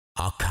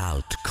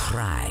occult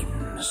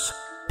crimes,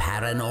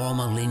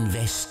 paranormal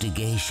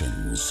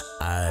investigations,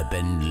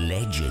 urban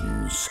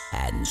legends,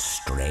 and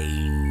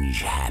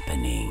strange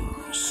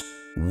happenings.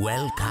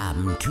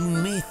 Welcome to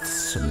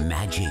Myths,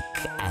 Magic,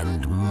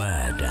 and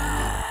Murder.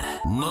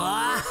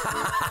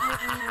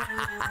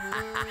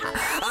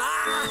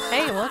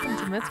 Hey, welcome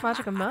to Myths,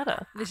 Magic, and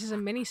Murder. This is a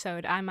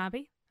mini-sode. I'm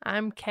Abby.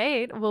 I'm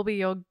Kate. We'll be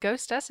your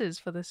ghostesses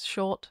for this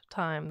short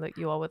time that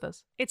you are with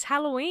us. It's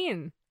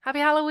Halloween. Happy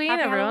Halloween,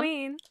 Happy everyone.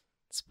 Halloween.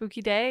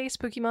 Spooky day,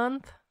 spooky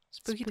month,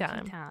 spooky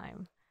time.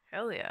 time.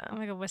 Hell yeah. Oh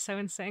my god, we're so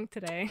in sync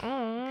today.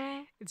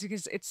 Mm. It's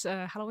because it's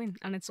Halloween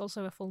and it's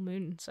also a full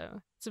moon, so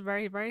it's a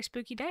very, very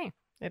spooky day.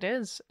 It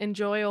is.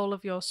 Enjoy all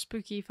of your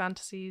spooky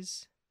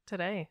fantasies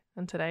today,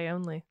 and today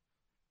only.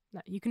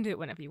 No, you can do it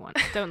whenever you want.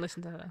 Don't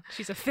listen to her.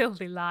 She's a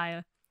filthy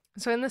liar.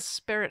 So in the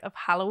spirit of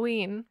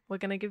Halloween, we're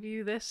going to give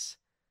you this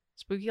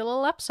spooky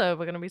little episode.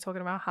 We're going to be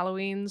talking about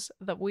Halloweens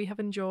that we have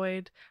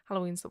enjoyed,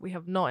 Halloweens that we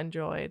have not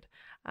enjoyed,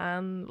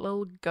 and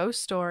little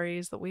ghost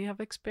stories that we have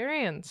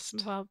experienced. Some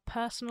of our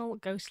personal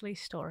ghostly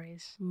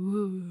stories.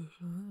 Ooh.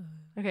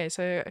 Okay,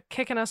 so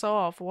kicking us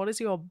off, what is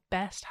your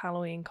best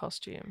Halloween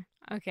costume?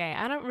 Okay,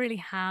 I don't really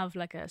have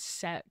like a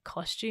set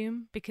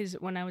costume because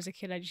when I was a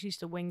kid I just used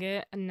to wing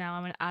it, and now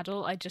I'm an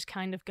adult I just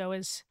kind of go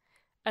as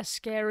a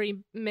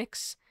scary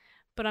mix,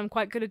 but I'm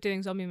quite good at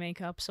doing zombie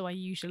makeup, so I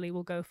usually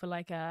will go for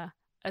like a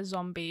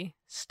zombie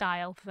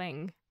style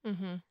thing.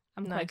 Mm-hmm.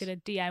 I'm Nice. quite good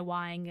at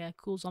DIYing a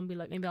cool zombie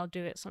look. Maybe I'll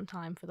do it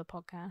sometime for the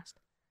podcast.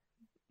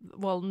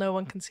 Well, no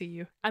one can see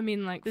you. I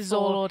mean, like, This is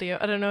all audio.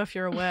 I don't know if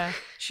you're aware.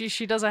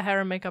 She does her hair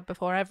and makeup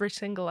before every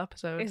single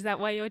episode. Is that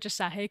why you're just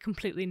sat here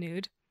completely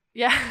nude?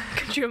 Yeah.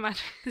 Could you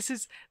imagine? This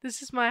is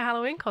my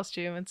Halloween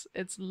costume.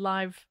 It's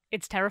live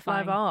It's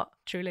terrifying. live art.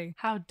 Truly.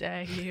 How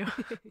dare you?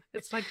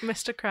 It's like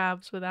Mr.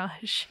 Krabs without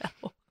his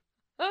shell.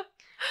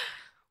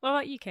 What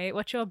about you, Kate?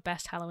 What's your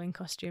best Halloween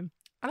costume?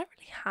 I don't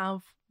really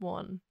have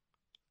one.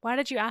 Why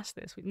did you ask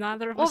this?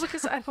 Neither of Well, us.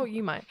 because I thought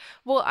you might.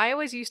 Well, I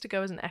always used to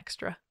go as an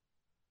extra.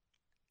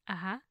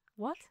 Uh-huh.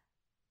 What?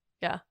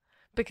 Yeah.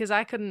 Because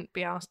I couldn't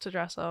be asked to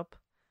dress up.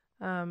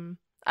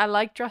 I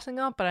like dressing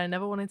up, but I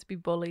never wanted to be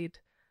bullied.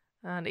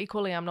 And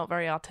equally, I'm not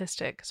very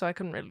artistic, so I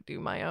couldn't really do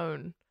my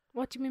own.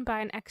 What do you mean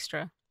by an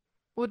extra?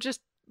 Well,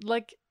 just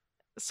like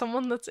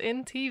someone that's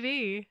in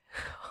TV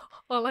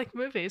or like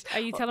movies. Are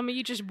you telling me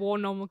you just wore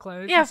normal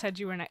clothes Yeah. and said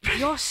you were an extra?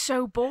 You're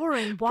so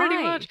boring. Why?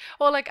 Pretty much.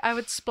 Or like I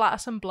would splatter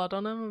some blood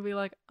on them and be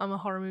like, I'm a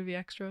horror movie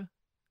extra.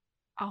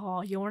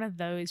 Oh, you're one of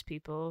those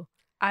people.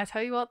 I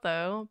tell you what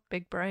though,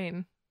 big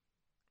brain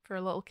for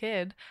a little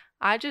kid.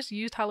 I just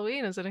used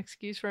Halloween as an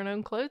excuse for an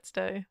own clothes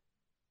day.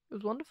 It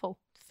was wonderful.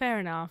 Fair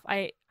enough.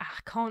 I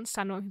can't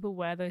stand when people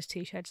wear those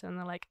t-shirts and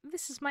they're like,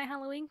 "This is my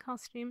Halloween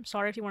costume."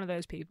 Sorry if you're one of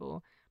those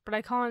people, but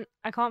I can't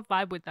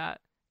vibe with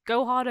that.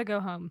 Go hard or go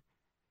home.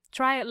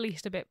 Try at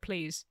least a bit,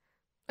 please.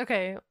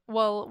 Okay,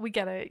 well, we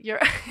get it. You're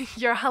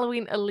you're a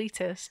Halloween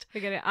elitist.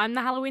 Forget it. I'm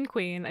the Halloween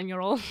queen, and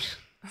you're all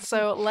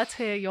So let's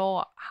hear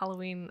your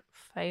Halloween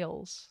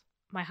fails.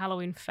 my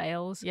Halloween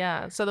fails.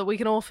 Yeah, so that we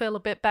can all feel a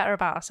bit better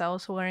about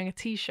ourselves for wearing a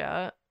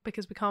t-shirt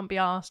because we can't be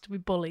asked to be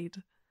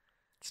bullied.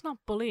 It's not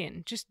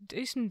bullying. Just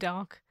do some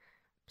dark,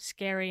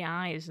 scary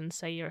eyes and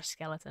say you're a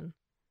skeleton.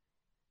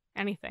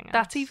 Anything else.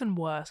 That's even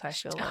worse, I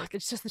feel like.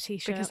 It's just the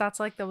t-shirt. Because that's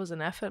like there was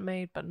an effort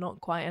made, but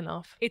not quite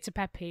enough. It's a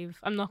pet peeve.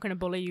 I'm not going to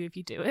bully you if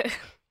you do it.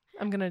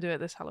 I'm going to do it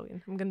this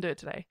Halloween. I'm going to do it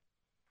today.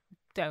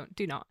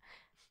 Do not.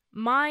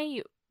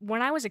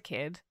 When I was a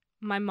kid,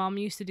 my mom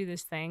used to do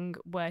this thing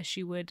where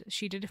she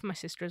did it for my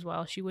sister as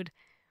well. She would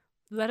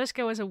let us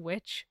go as a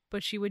witch,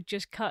 but she would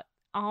just cut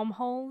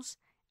armholes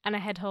and a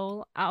head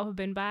hole out of a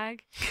bin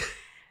bag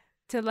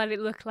to let it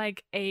look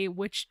like a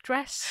witch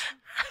dress,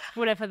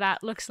 whatever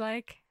that looks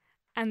like.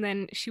 And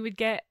then she would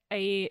get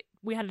we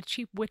had a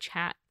cheap witch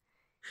hat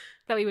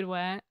that we would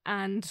wear,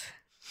 and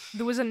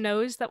there was a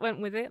nose that went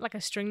with it, like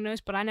a string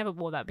nose, but I never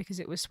wore that because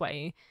it was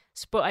sweaty.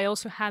 But I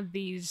also had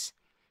these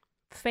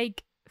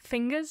fake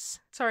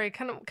fingers. Sorry,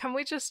 can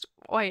we just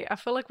wait? I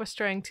feel like we're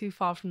straying too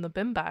far from the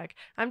bin bag.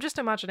 I'm just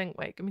imagining.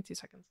 Wait, give me 2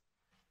 seconds.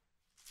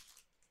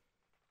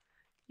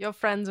 Your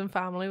friends and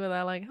family were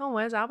there, like, oh,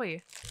 where's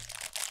Abby?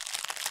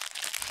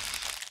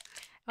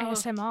 Oh,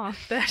 ASMR.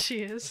 there she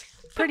is.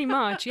 Pretty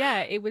much, yeah.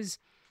 It was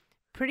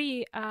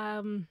pretty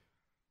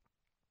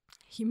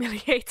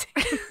humiliating.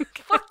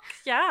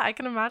 Yeah, I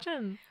can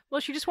imagine.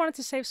 Well, she just wanted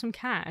to save some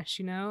cash,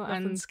 you know,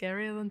 Nothing and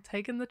scarier than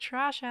taking the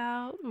trash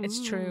out.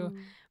 it's true. Ooh.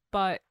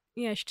 But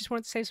yeah, she just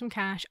wanted to save some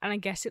cash, and I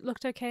guess it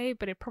looked okay,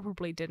 but it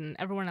probably didn't.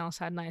 Everyone else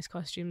had nice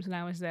costumes, and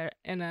I was there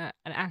in an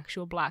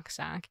actual black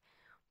sack.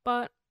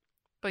 But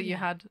You yeah.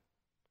 had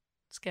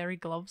scary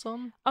gloves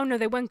on? Oh no,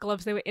 they weren't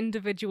gloves. They were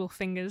individual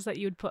fingers that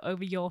you would put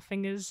over your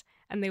fingers,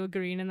 and they were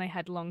green and they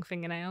had long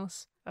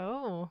fingernails.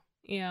 Oh,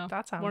 Yeah.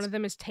 that sounds... One of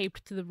them is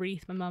taped to the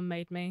wreath my mum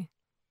made me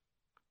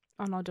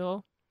on our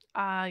door.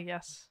 Ah,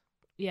 yes.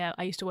 Yeah,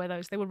 I used to wear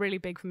those. They were really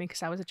big for me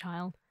because I was a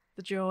child.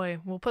 The joy.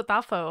 We'll put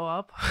that photo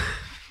up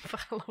for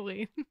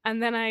Halloween.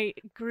 And then I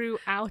grew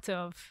out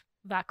of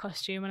that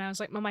costume, and I was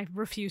like, Mum, I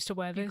refuse to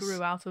wear You this.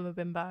 grew out of a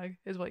bin bag,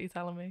 is what you're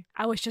telling me.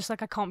 I was just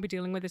like, I can't be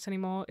dealing with this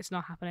anymore. It's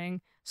not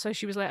happening. So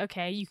she was like,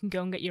 okay, you can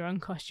go and get your own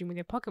costume with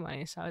your pocket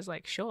money. So I was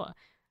like, sure.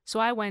 So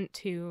I went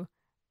to,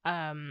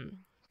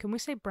 can we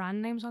say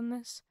brand names on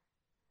this?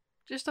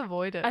 Just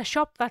avoid it. A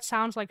shop that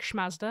sounds like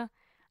Schmazda,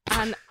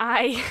 and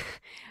I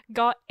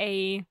got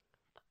a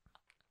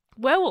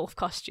werewolf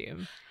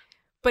costume,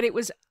 but I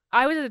was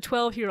a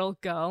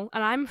 12-year-old girl,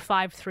 and I'm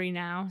 5'3"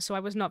 now, so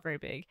I was not very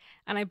big,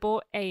 and I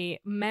bought a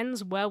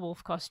men's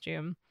werewolf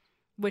costume,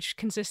 which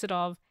consisted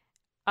of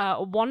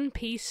a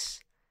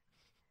one-piece,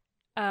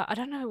 I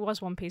don't know if it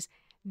was one piece,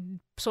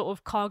 sort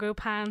of cargo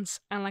pants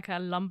and like a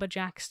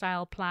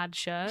lumberjack-style plaid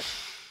shirt,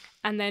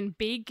 and then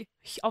big,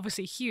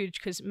 obviously huge,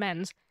 because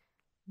men's,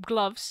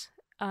 gloves.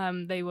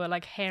 They were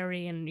like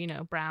hairy and, you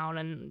know, brown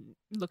and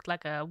looked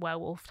like a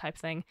werewolf type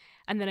thing,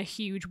 and then a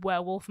huge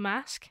werewolf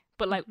mask,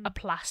 but like a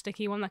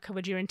plasticky one that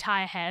covered your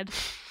entire head.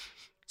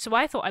 So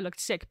I thought I looked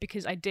sick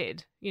because I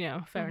did, you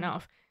know, fair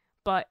enough.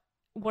 But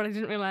what I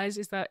didn't realize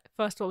is that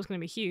first of all it was going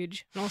to be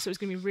huge, and also it was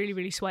going to be really,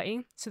 really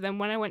sweaty. So then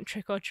when I went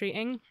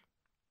trick-or-treating,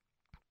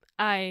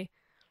 the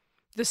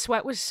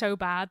sweat was so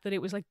bad that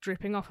it was like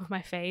dripping off of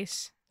my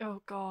face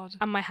Oh God.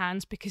 and my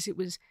hands because it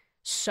was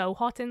so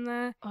hot in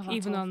there. Oh, that's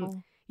even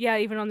awful.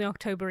 even on the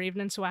October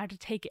evening, so I had to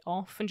take it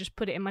off and just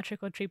put it in my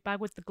trick-or-treat bag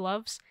with the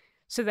gloves.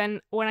 So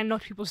then when I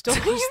knocked people's doors...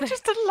 You were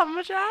just a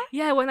lumberjack?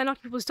 Yeah, when I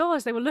knocked people's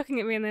doors, they were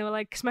looking at me and they were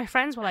like... Because my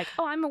friends were like,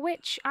 oh, I'm a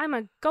witch, I'm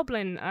a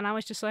goblin. And I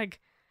was just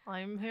like...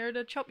 I'm here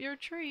to chop your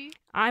tree.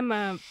 I'm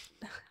a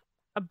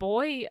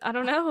boy, I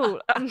don't know.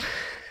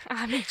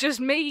 I'm just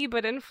me,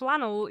 but in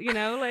flannel, you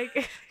know,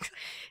 like...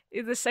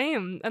 It's the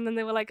same. And then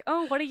they were like,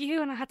 oh, what are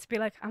you? And I had to be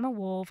like, I'm a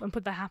wolf, and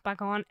put the hat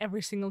back on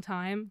every single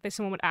time that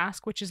someone would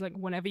ask, which is like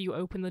whenever you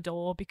open the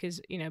door, because,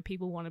 you know,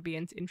 people want to be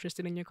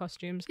interested in your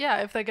costumes.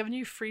 Yeah, if they're giving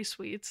you free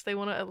sweets, they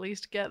want to at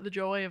least get the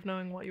joy of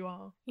knowing what you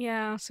are.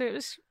 Yeah, so it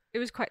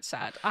was quite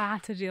sad. I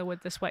had to deal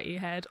with the sweaty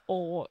head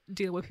or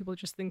deal with people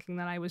just thinking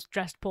that I was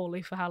dressed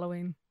poorly for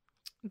Halloween.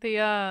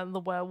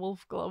 The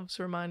werewolf gloves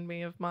remind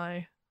me of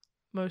my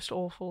most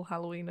awful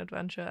Halloween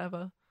adventure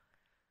ever.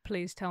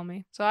 Please tell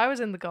me. So I was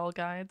in the Girl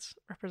Guides,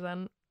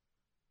 represent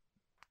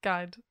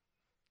Guide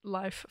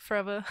Life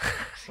Forever,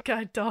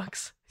 Guide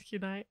Dogs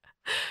Unite.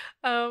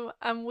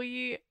 And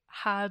we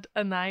had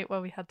a night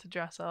where we had to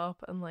dress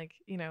up, and like,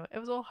 you know, it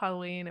was all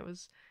Halloween, it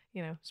was,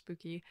 you know,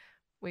 spooky.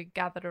 We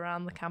gathered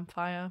around the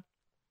campfire.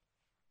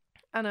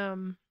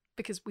 And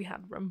because we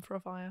had room for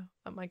a fire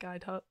at my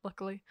guide hut,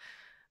 luckily.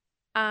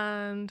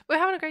 And we're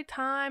having a great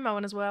time. I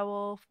went as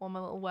werewolf, wore my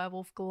little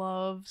werewolf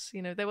gloves.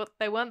 You know,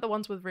 they weren't the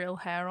ones with real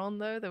hair on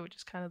though. They were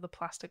just kind of the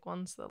plastic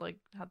ones that like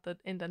had the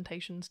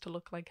indentations to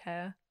look like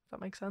hair. If that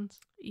makes sense.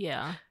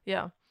 Yeah.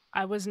 Yeah.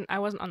 I wasn't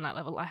on that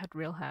level. I had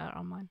real hair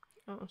on mine.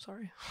 Oh, I'm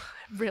sorry.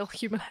 Real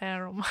human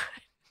hair on mine.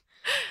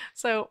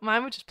 So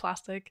mine were just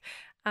plastic,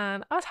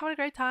 and I was having a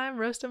great time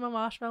roasting my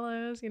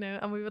marshmallows, you know,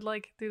 and we would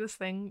like do this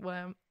thing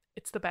where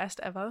it's the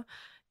best ever.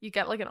 You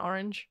get like an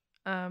orange,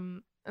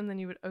 and then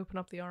you would open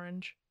up the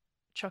orange,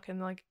 chuck in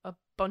like a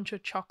bunch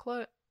of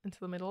chocolate into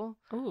the middle,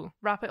 Ooh,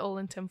 wrap it all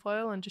in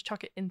tinfoil, and just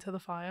chuck it into the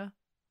fire.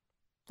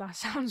 that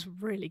sounds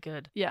really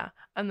good. Yeah,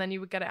 and then you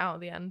would get it out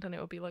at the end, and it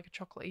would be like a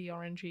chocolatey,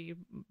 orangey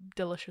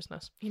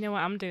deliciousness. You know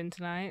what I'm doing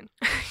tonight?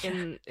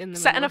 In the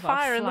Setting middle a of our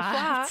fire in the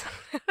flat.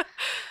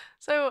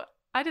 So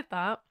I did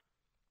that.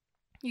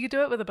 You could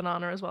do it with a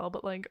banana as well,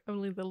 but like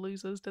only the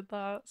losers did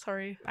that.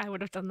 Sorry. I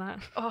would have done that.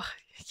 Oh,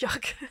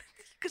 yuck.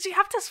 Because you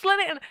have to split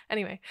it.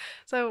 Anyway,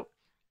 so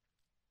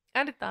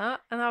I did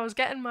that, and I was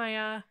getting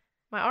my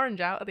my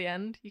orange out at the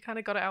end. You kind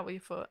of got it out with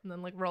your foot, and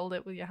then like rolled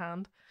it with your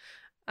hand,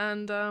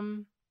 and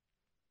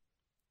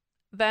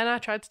then I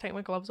tried to take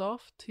my gloves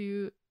off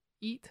to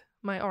eat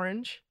my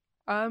orange.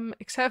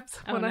 Except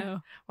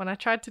when I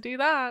tried to do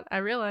that, I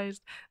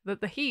realized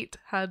that the heat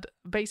had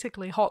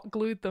basically hot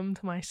glued them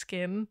to my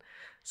skin.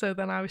 So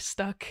then I was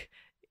stuck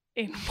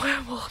in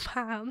werewolf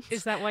hands.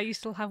 Is that why you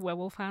still have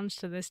werewolf hands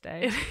to this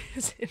day? It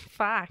is, in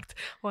fact,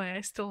 why I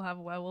still have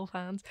werewolf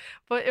hands.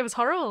 But it was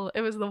horrible.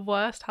 It was the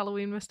worst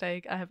Halloween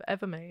mistake I have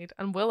ever made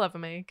and will ever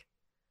make.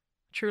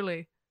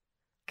 Truly.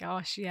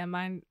 Gosh, yeah,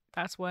 mine,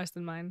 that's worse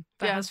than mine.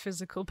 That Yeah. has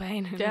physical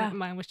pain. And Yeah.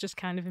 mine was just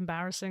kind of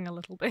embarrassing a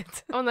little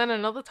bit. Oh, and then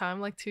another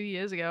time, like 2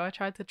 years ago, I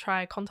tried to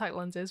try contact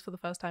lenses for the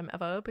first time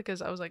ever because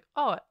I was like,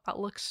 oh, that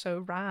looks so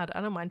rad.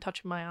 I don't mind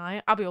touching my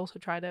eye. Abby also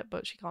tried it,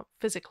 but she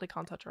physically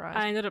can't touch her eyes.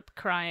 I ended up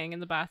crying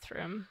in the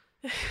bathroom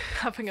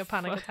Having a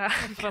panic attack.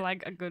 for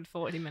like a good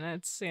 40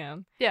 minutes. Yeah.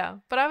 Yeah,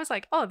 but I was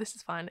like, oh, this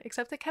is fine.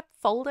 Except it kept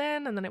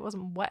folding, and then it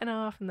wasn't wet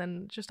enough, and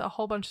then just a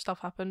whole bunch of stuff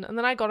happened. And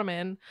then I got them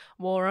in,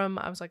 wore them.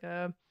 I was like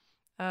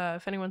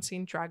if anyone's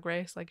seen Drag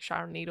Race, like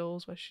Sharon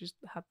Needles, where she's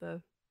had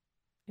the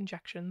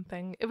injection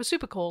thing, it was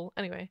super cool.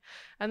 Anyway,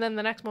 and then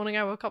the next morning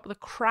I woke up with a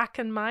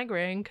cracking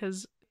migraine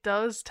because it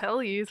does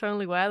tell you to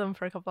only wear them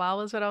for a couple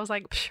hours. But I was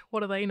like, psh, what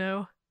do they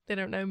know? They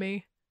don't know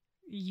me.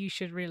 You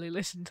should really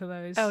listen to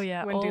those. Oh,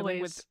 yeah, when dealing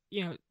always. with,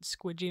 you know,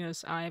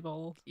 squidginess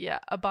eyeball. Yeah,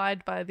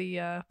 abide by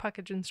the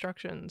package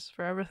instructions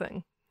for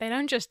everything. They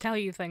don't just tell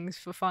you things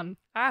for fun.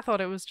 I thought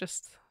it was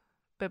just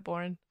a bit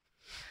boring.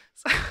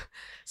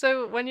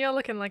 So when you're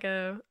looking like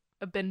a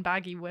bin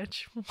baggy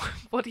witch,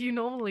 what do you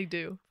normally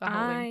do for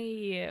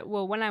Halloween?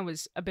 Well, when I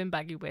was a bin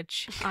baggy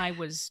witch, I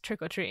was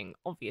trick-or-treating,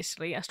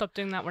 obviously. I stopped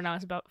doing that when I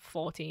was about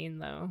 14,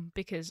 though,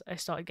 because I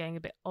started getting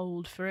a bit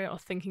old for it, or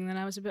thinking that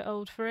I was a bit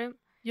old for it.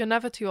 You're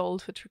never too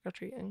old for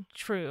trick-or-treating.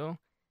 True.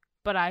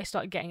 But I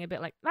started getting a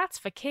bit like, that's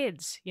for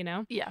kids, you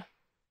know? Yeah.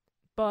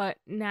 But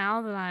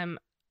now that I'm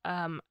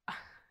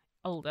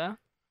older,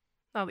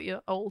 Now that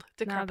you're old,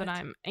 decrepit. now that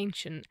I'm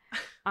ancient,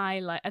 I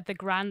like, at the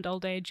grand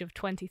old age of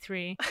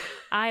 23,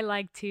 I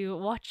like to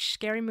watch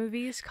scary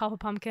movies, carve a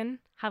pumpkin,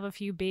 have a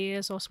few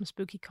beers or some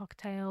spooky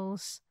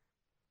cocktails,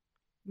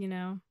 you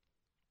know.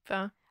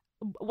 Fair.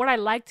 What I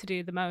like to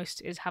do the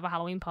most is have a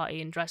Halloween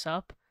party and dress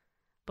up,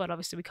 but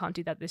obviously we can't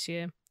do that this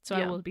year. So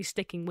I Yeah. will be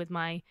sticking with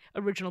my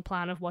original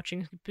plan of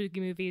watching spooky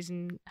movies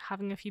and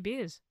having a few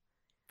beers.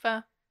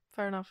 Fair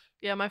enough.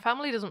 Yeah, my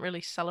family doesn't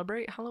really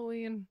celebrate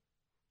Halloween.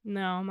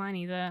 No, mine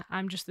either.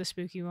 I'm just the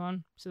spooky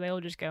one. So they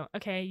all just go,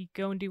 okay, you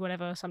go and do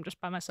whatever. So I'm just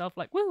by myself,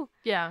 like, woo.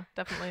 Yeah,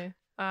 definitely.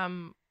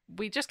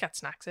 We just get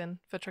snacks in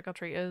for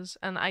trick-or-treaters,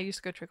 and I used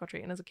to go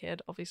trick-or-treating as a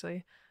kid,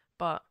 obviously,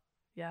 but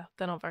yeah,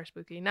 they're not very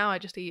spooky. Now I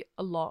just eat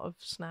a lot of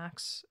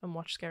snacks and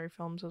watch scary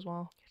films as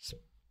well. It's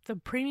the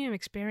premium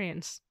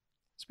experience.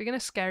 Speaking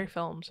of scary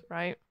films,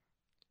 right?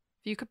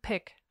 If you could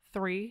pick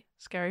 3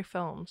 scary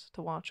films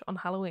to watch on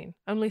Halloween,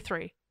 only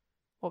 3,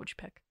 what would you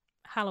pick?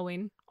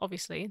 Halloween,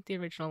 obviously, the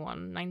original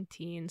one,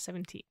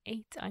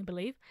 1978, I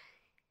believe.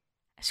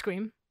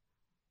 Scream,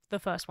 the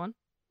first one,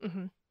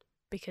 Mm-hmm.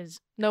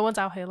 because, No one's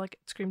out here like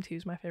Scream 2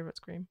 is my favorite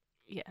Scream.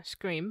 yeah,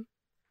 Scream.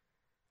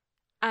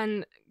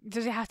 And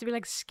does it have to be,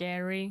 like,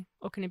 scary,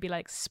 or can it be,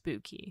 like,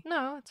 spooky?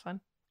 No, it's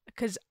fine.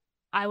 Because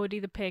I would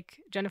either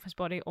pick Jennifer's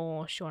Body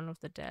or Shaun of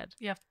the Dead.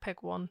 You have to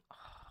pick one.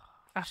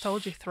 I've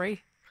told you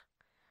 3.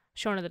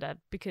 Shaun of the Dead,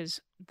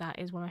 because that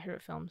is one of my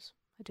favorite films.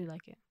 I do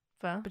like it.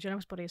 Fair. But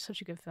Jennifer's Body is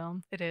such a good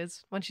film. It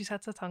is. When she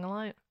sets her tongue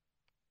alight.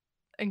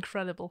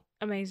 Incredible.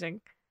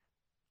 Amazing.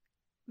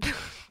 The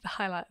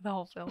highlight of the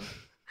whole film.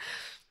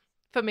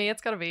 For me,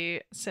 it's got to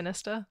be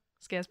Sinister.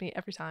 Scares me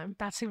every time.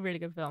 That's a really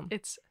good film.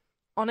 It's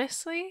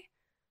honestly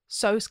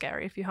so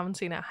scary. If you haven't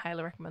seen it, I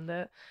highly recommend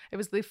it. It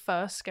was the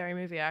first scary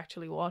movie I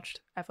actually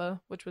watched ever,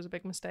 which was a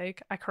big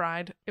mistake. I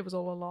cried. It was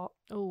all a lot.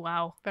 Oh,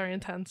 wow. Very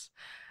intense.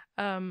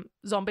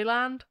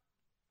 Zombieland,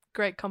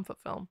 great comfort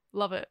film.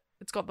 Love it.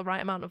 It's got the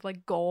right amount of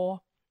like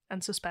gore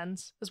and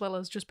suspense, as well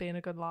as just being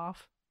a good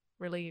laugh.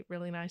 Really,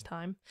 really nice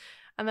time.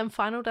 And then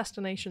Final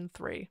Destination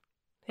 3.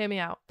 Hear me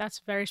out.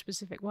 That's very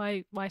specific.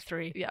 Why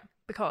 3? Yeah,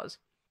 because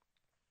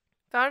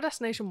Final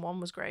Destination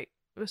 1 was great.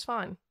 It was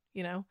fine,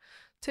 you know.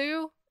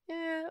 2,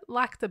 yeah,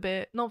 lacked a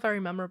bit. Not very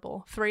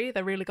memorable. 3,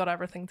 they really got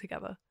everything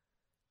together.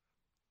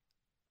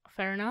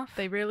 Fair enough.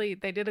 They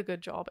did a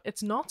good job.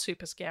 It's not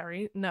super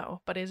scary,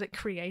 no, but is it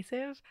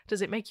creative?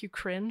 Does it make you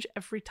cringe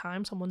every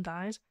time someone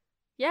dies?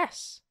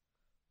 Yes.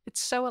 It's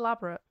so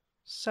elaborate.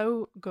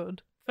 So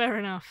good. Fair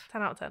enough.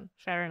 10 out of 10.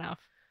 Fair enough.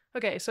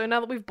 Okay, so now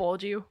that we've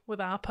bored you with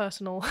our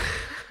personal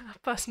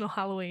personal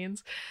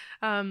Halloweens,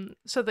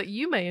 so that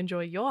you may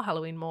enjoy your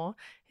Halloween more,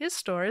 here's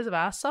stories of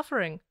our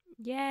suffering.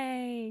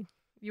 Yay.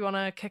 You want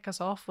to kick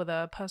us off with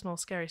a personal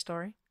scary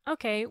story?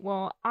 Okay,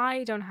 well,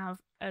 I don't have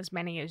as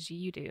many as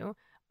you do,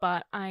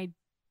 but I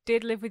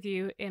did live with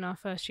you in our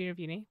first year of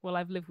uni. Well,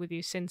 I've lived with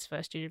you since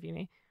first year of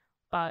uni,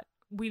 but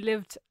we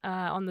lived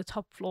on the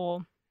top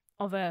floor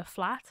of a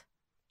flat,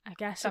 I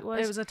guess it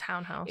was. It was a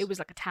townhouse. It was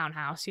like a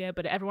townhouse, yeah,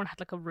 but everyone had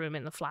like a room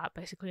in the flat,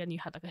 basically, and you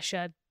had like a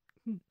shared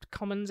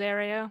commons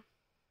area.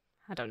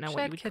 I don't know what you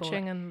shared would call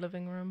kitchen it. and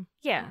living room.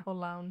 Yeah, Or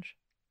lounge.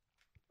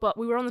 but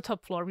we were on the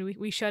top floor.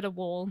 We shared a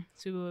wall,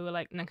 so we were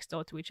like next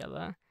door to each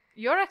other.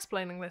 You're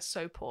explaining this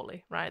so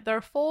poorly, right? There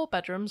are 4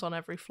 bedrooms on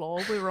every floor.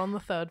 We were on the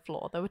 3rd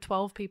floor. There were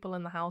 12 people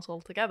in the house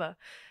altogether.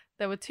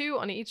 There were 2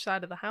 on each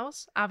side of the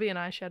house. Abby and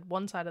I shared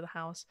one side of the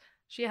house.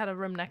 She had a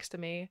room next to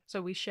me,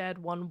 so we shared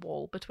one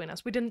wall between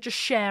us. We didn't just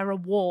share a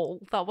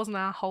wall. That wasn't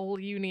our whole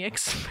uni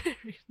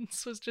experience.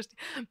 It was just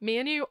me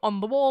and you on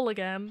the wall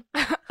again.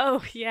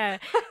 Oh yeah,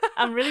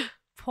 I'm really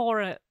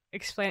poor at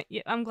explaining.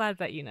 Yeah, I'm glad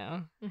that you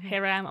know. Mhm.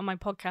 Here I am on my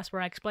podcast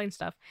where I explain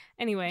stuff.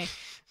 Anyway,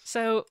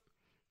 so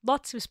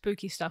lots of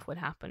spooky stuff would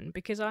happen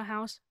because our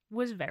house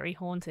was very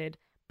haunted,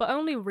 but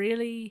only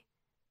really.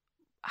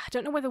 I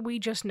don't know whether we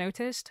just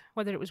noticed,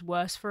 whether it was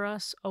worse for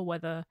us or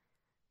whether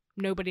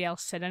nobody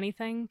else said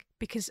anything,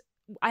 because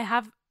our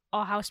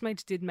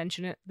housemates did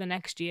mention it the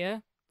next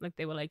year. Like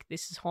they were like,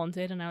 this is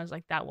haunted, and I was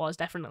like, that was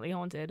definitely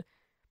haunted,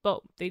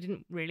 but they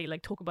didn't really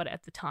like talk about it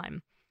at the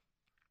time.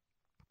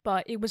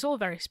 But it was all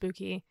very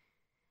spooky.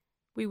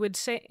 We would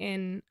sit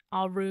in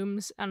our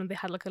rooms and they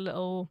had like a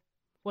little,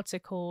 what's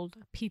it called,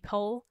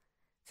 peephole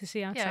to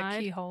see outside. Yeah,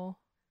 keyhole.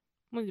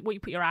 What you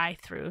put your eye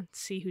through to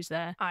see who's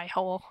there. Eye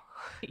hole.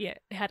 Yeah,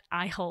 it had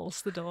eye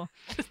holes, the door.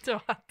 The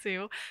door had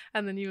 2.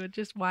 And then you would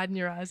just widen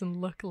your eyes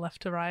and look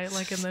left to right,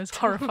 like in those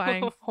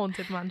horrifying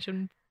haunted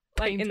mansion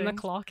Like in the paintings.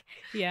 clock.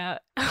 Yeah.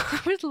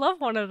 I would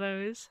love one of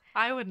those.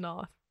 I would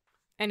not.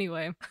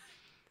 Anyway,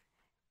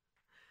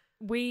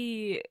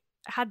 we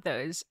had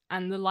those,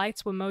 and the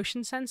lights were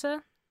motion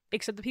sensor.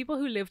 Except the people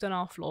who lived on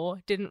our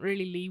floor didn't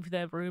really leave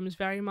their rooms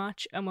very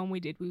much, and when we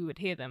did, we would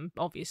hear them,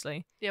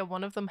 obviously. Yeah,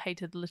 one of them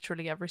hated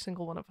literally every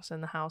single one of us in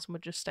the house and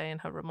would just stay in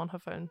her room on her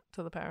phone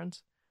to the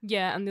parents.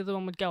 Yeah, and the other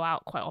one would go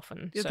out quite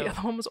often. Yeah, So the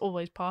other one was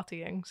always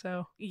partying,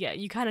 so... yeah,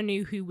 you kind of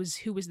knew who was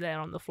there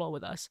on the floor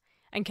with us.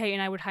 And Kate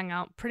and I would hang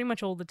out pretty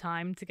much all the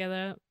time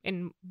together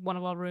in one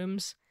of our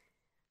rooms.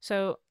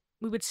 So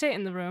we would sit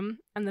in the room,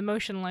 and the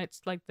motion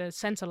lights, like the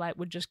sensor light,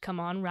 would just come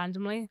on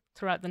randomly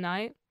throughout the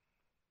night.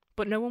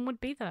 But no one would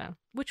be there,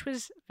 which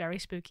was very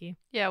spooky.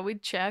 Yeah,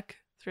 we'd check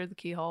through the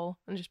keyhole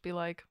and just be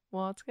like,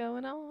 what's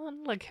going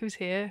on? Like, who's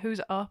here?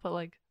 Who's up at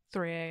like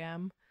 3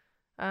 a.m.?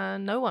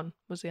 And no one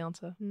was the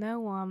answer.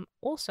 No,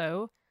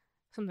 also,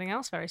 something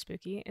else very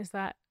spooky is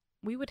that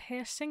we would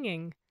hear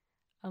singing,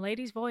 a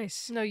lady's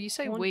voice. No, you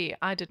say we.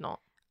 I did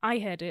not. I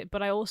heard it,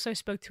 but I also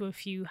spoke to a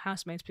few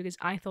housemates because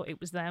I thought it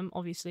was them,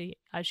 obviously,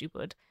 as you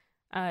would.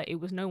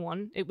 It was no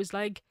one. It was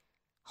like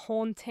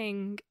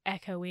haunting,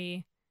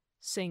 echoey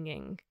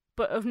singing,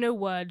 but of no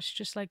words,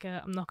 just like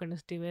a, I'm not going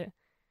to do it,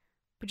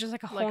 but just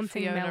like a Like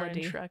haunting Fiona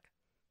melody. in Shrek.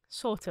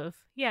 Sort of.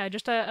 Yeah,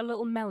 just a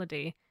little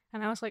melody.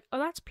 And I was like, oh,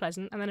 that's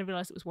pleasant. And then I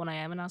realised it was 1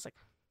 a.m. and I was like,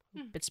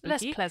 a bit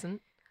spooky. Less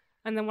pleasant.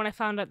 And then when I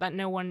found out that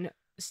no one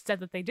said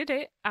that they did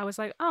it, I was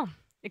like, oh,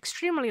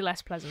 extremely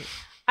less pleasant.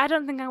 I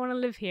don't think I want to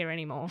live here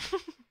anymore.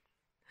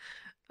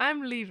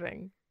 I'm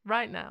leaving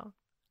right now.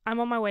 I'm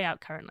on my way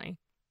out currently.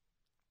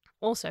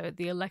 Also,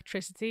 the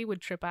electricity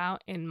would trip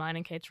out in mine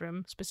and Kate's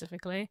room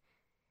specifically.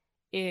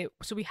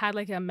 So we had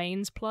like a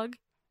mains plug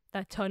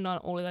that turned on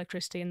all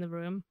electricity in the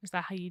room. Is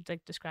that how you'd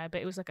like describe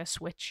it? It was like a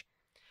switch.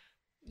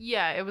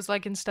 Yeah, it was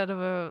like instead of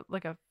a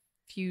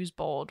fuse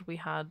board, we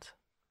had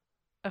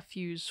a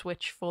fuse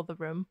switch for the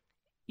room.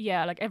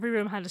 Yeah, like every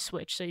room had a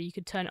switch, so you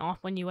could turn it off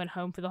when you went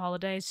home for the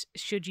holidays,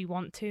 should you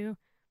want to.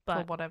 For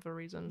But whatever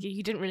reason.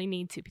 you didn't really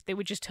need to. They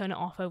would just turn it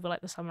off over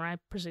like the summer, I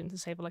presume, to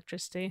save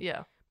electricity.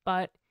 Yeah.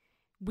 But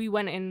we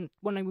went in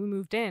when we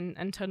moved in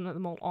and turned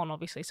them all on,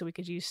 obviously, so we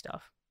could use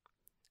stuff.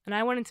 And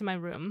I went into my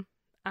room,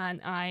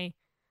 and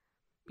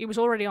it was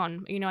already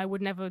on. You know, I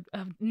would never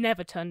have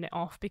never turned it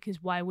off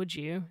because why would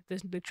you?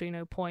 There's literally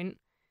no point.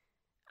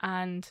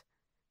 And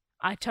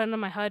I turned on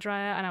my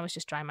hairdryer and I was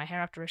just drying my hair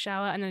after a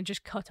shower, and then it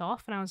just cut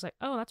off, and I was like,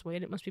 oh, that's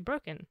weird. It must be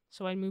broken.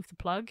 So I moved the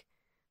plug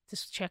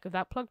to check if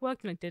that plug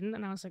worked, and it didn't.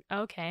 And I was like,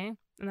 okay.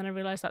 And then I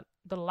realized that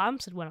the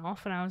lamps had went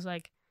off, and I was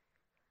like,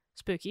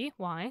 spooky.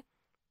 Why?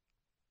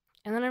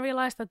 And then I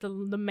realized that the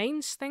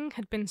mains thing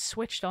had been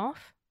switched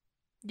off.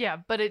 Yeah,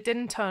 but it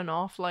didn't turn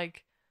off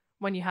like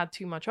when you had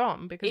too much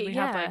on because we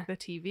had Yeah. like the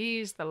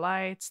TVs, the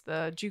lights,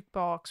 the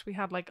jukebox. We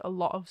had like a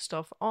lot of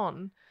stuff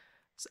on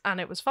and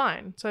it was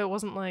fine. So it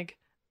wasn't like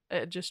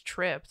it just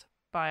tripped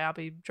by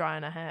Abby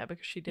drying her hair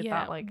because she did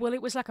that like well,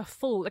 it was like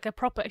a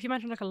proper, if you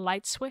imagine like a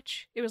light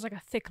switch, it was like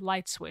a thick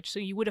light switch, so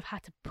you would have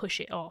had to push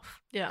it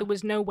off. yeah. There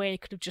was no way it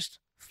could have just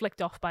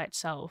flicked off by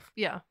itself.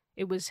 Yeah.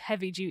 It was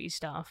heavy duty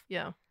stuff.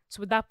 Yeah.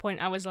 So at that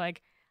point I was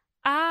like,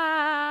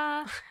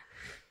 ah,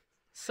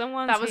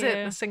 someone's That was here.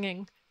 it, the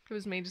singing. It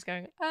was me just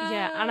going,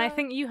 Yeah, and I "Ah."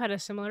 think you had a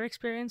similar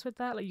experience with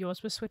that, like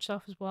yours was switched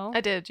off as well.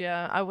 I did,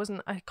 yeah.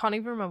 I can't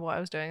even remember what I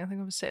was doing. I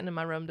think I was sitting in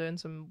my room doing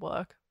some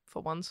work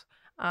for once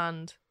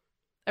and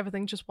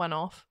everything just went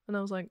off and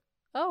I was like,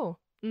 oh.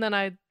 And then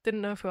I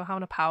didn't know if we were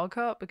having a power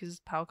cut because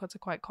power cuts are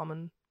quite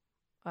common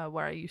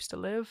where I used to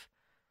live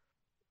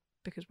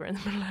because we're in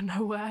the middle of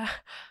nowhere.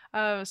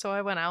 So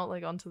I went out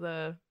like onto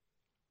the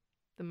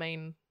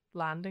main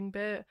landing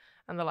bit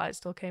and the light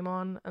still came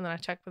on, and then I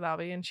checked with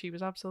Abby and she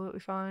was absolutely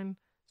fine.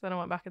 So then I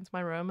went back into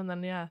my room and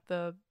then yeah,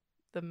 the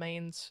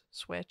mains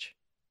switch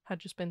had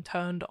just been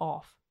turned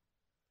off.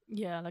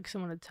 Yeah, like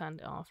someone had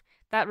turned it off.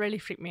 That really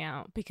freaked me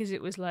out because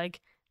it was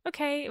like,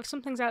 okay, if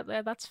something's out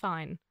there, that's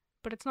fine.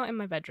 But it's not in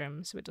my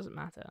bedroom, so it doesn't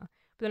matter.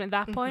 But then at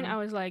that point, Mhm. I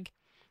was like,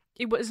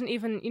 it wasn't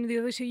even, the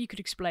other two you could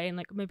explain.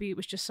 Like maybe it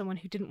was just someone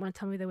who didn't want to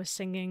tell me they were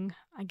singing,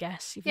 I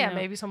guess. Even Yeah, though-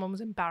 maybe someone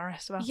was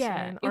embarrassed about Yeah,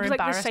 singing it or was like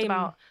the embarrassed same-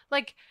 about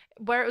like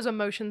where it was a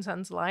motion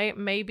sensor light.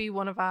 Maybe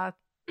one of our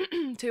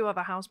two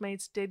other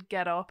housemates did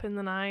get up in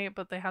the night,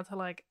 but they had to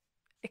like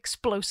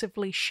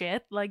explosively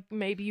shit. Like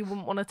maybe you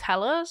wouldn't want to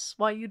tell us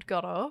why you'd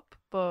got up,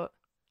 but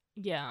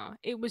Yeah,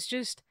 it was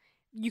just,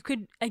 you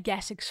could, I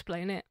guess,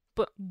 explain it.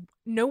 But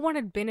no one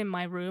had been in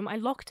my room. I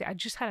locked it. I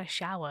just had a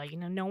shower.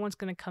 No one's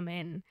going to come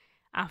in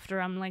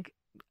after I'm like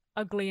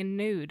ugly and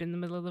nude in the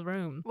middle of the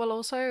room. well,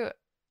 also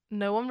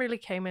no one really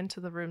came into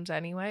the rooms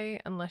anyway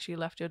unless you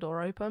left your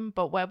door open.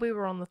 But where we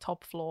were on the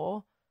top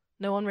floor,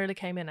 no one really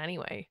came in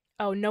anyway.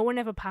 Oh, no one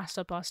ever passed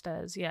up our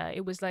stairs. Yeah,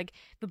 it was like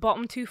the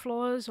bottom 2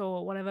 floors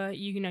or whatever.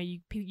 You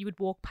would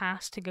walk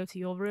past to go to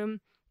your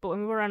room. But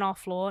when we were on our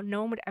floor,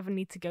 no one would ever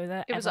need to go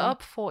there. It was ever.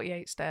 up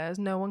 48 stairs.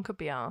 No one could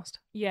be asked.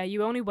 Yeah,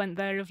 you only went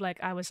there if like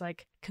I was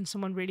like, can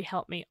someone really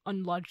help me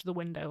unlodge the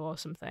window or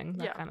something?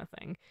 That Yeah. kind of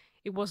thing.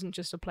 It wasn't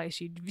just a place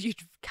you'd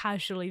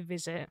casually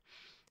visit.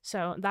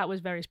 So that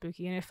was very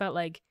spooky, and it felt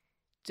like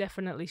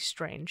definitely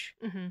strange.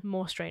 Mm-hmm.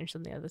 More strange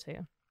than the other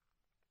two.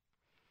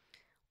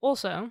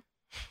 Also,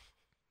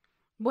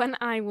 When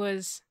I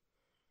was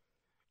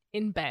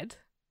in bed,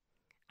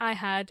 I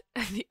had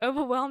the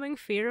overwhelming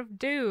fear of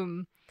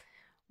doom,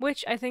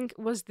 which I think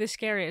was the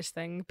scariest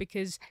thing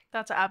because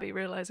That's Abby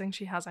realizing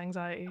she has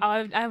anxiety.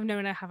 I've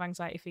known I have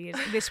anxiety for years.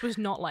 This was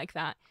not like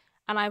that.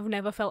 And I've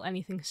never felt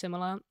anything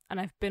similar. And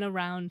I've been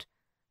around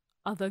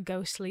other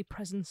ghostly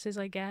presences,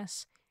 I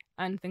guess,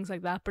 and things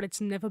like that, but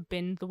it's never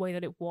been the way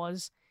that it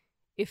was.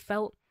 It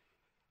felt...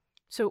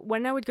 So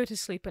when I would go to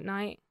sleep at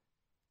night,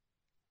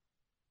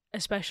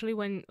 especially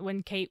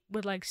when Kate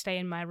would like stay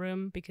in my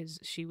room because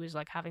she was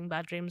like having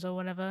bad dreams or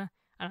whatever,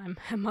 and I'm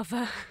her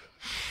mother,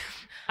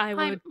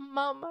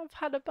 Mum, I've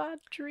had a bad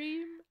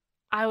dream.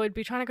 I would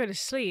be trying to go to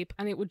sleep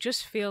and it would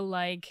just feel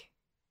like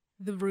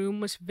the room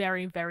was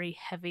very, very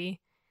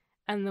heavy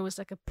and there was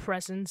like a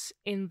presence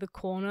in the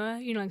corner,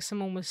 you know, like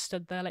someone was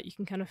stood there, like you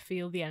can kind of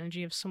feel the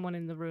energy of someone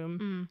in the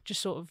room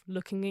just sort of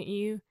looking at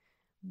you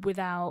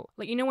without,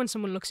 like, you know, when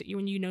someone looks at you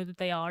and you know that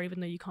they are even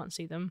though you can't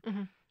see them,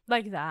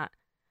 like that,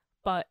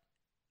 but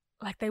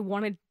like they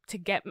wanted to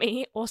get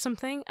me or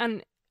something.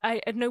 And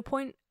I at no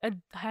point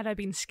had I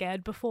been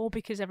scared before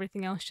because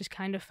everything else just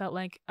kind of felt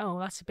like, oh,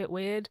 that's a bit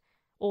weird.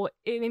 Or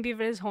maybe if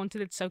it is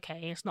haunted, it's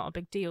okay. It's not a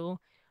big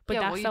deal. But yeah,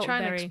 that well, felt you try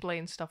very... and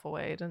explain stuff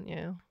away, don't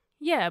you?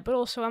 Yeah, but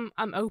also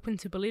I'm open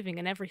to believing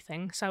in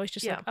everything. So I was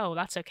just Yeah. like, oh,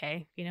 that's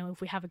okay. You know,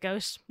 if we have a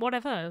ghost,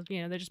 whatever.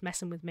 You know, they're just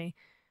messing with me.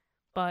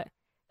 But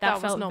that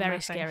was felt not very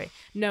messing. scary.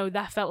 No,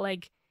 that felt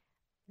like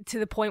to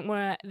the point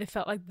where it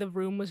felt like the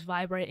room was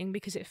vibrating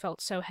because it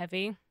felt so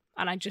heavy.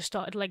 And I just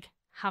started like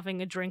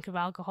having a drink of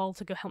alcohol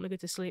to help me go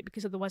to sleep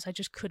because otherwise I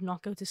just could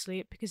not go to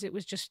sleep because it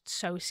was just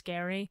so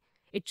scary.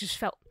 It just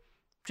felt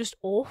just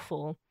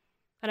awful.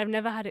 And I've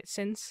never had it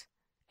since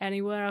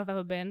anywhere I've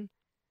ever been.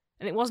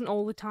 And it wasn't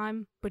all the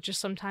time, but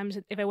just sometimes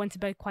if I went to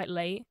bed quite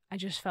late, I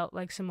just felt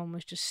like someone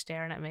was just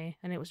staring at me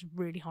and it was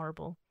really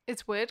horrible.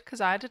 It's weird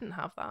because I didn't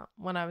have that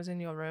when I was in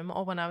your room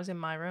or when I was in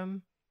my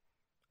room.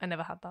 I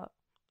never had that.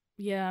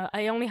 Yeah,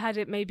 I only had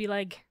it maybe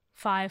like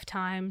 5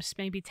 times,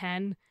 maybe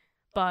 10.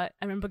 But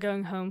I remember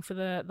going home for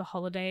the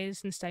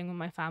holidays and staying with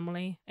my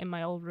family in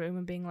my old room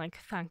and being like,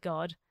 thank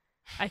God,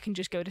 I can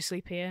just go to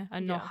sleep here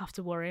and not have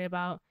to worry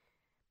about,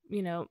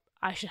 you know,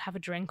 I should have a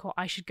drink or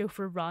I should go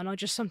for a run or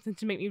just something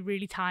to make me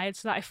really tired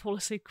so that I fall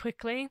asleep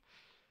quickly.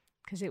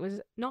 Because it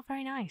was not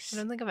very nice. I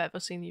don't think I've ever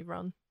seen you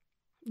run.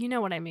 You know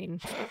what I mean.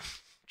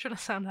 Trying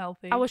to sound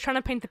healthy. I was trying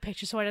to paint the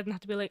picture so I didn't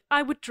have to be like,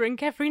 I would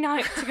drink every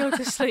night to go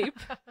to sleep.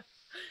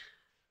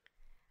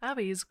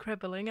 Abby's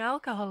crippling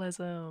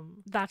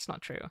alcoholism. That's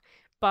not true.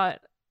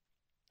 But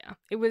yeah,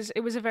 it was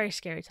a very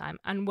scary time.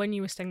 And when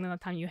you were staying there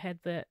that time, you had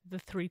the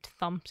 3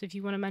 thumps, if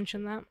you want to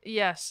mention that.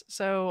 Yes.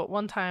 So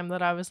one time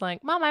that I was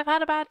like, Mom, I've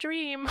had a bad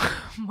dream.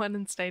 Went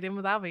and stayed in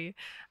with Abby.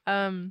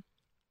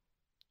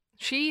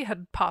 She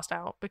had passed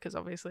out because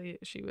obviously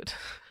she would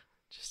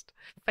just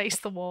face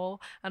the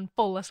wall and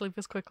fall asleep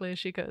as quickly as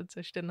she could,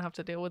 so she didn't have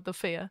to deal with the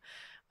fear.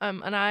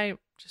 And I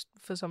just,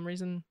 for some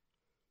reason,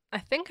 I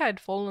think I'd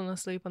fallen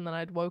asleep and then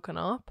I'd woken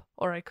up,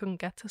 or I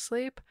couldn't get to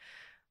sleep.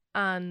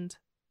 And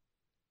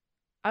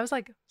I was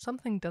like,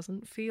 something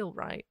doesn't feel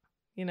right,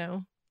 you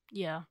know?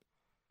 Yeah.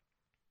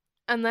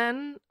 And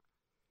then,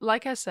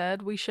 like I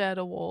said, we shared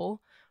a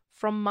wall.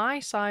 From my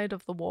side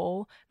of the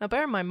wall, now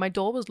bear in mind, my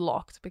door was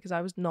locked because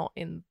I was not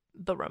in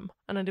the room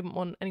and I didn't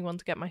want anyone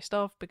to get my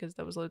stuff because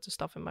there was loads of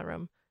stuff in my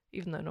room,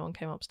 even though no one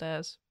came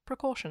upstairs.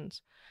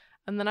 Precautions.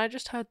 And then I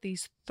just heard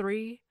these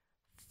 3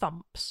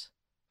 thumps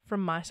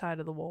from my side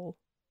of the wall.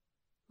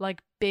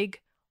 Like big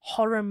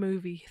horror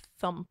movie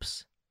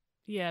thumps.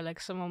 Yeah, like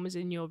someone was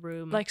in your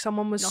room. Like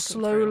someone was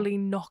knocking slowly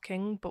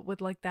knocking, but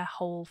with like their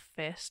whole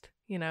fist,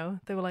 you know?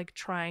 They were like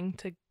trying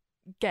to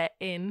get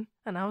in.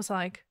 And I was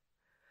like,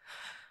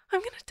 I'm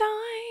gonna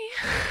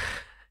die.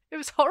 It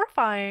was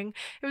horrifying.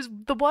 It was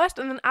the worst.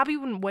 And then Abby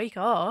wouldn't wake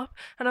up.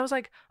 And I was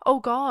like, oh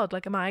God,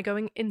 like, am I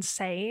going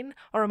insane?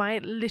 Or am I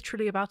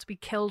literally about to be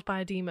killed by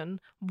a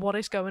demon? What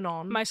is going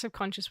on? My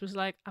subconscious was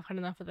like, I've had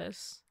enough of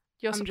this.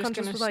 Your I'm just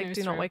subconscious gonna was like, snooze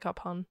do not through. wake up,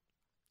 hon.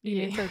 You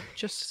need to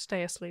just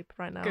stay asleep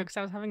right now. Good, because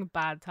I was having a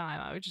bad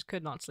time. I just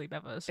could not sleep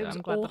ever. So It was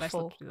I'm glad that I awful.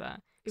 slept through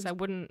that. Because I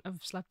wouldn't have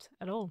slept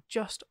at all.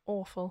 Just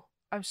awful.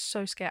 I was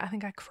so scared. I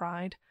think I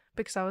cried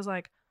because I was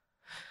like,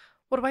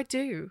 what do I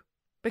do?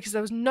 Because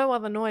there was no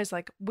other noise.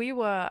 Like, we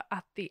were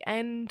at the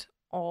end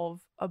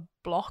of a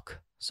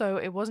block, so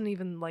it wasn't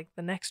even like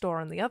the next door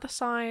on the other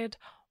side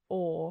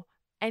or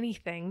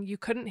anything. You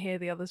couldn't hear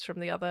the others from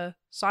the other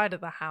side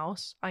of the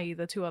house, i.e.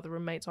 the 2 other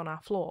roommates on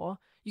our floor.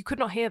 You could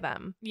not hear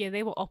them. Yeah,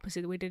 they were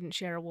opposite. We didn't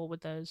share a wall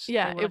with those.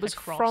 Yeah, They were it like was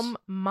across. from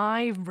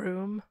my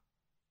room,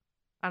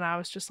 and I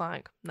was just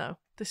like, no,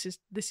 this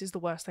is the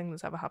worst thing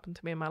that's ever happened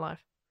to me in my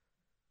life.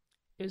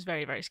 It was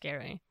very, very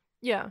scary.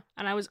 Yeah,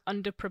 And I was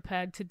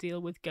underprepared to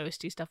deal with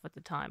ghosty stuff at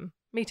the time.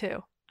 me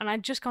too. And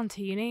I'd just gone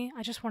to uni.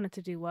 I just wanted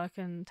to do work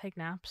and take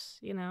naps,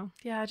 you know?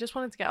 Yeah, I just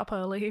wanted to get up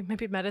early,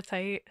 maybe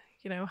meditate,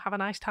 you know, have a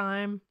nice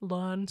time,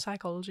 learn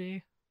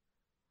psychology.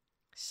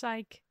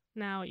 Psych.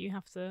 Now you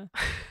have to...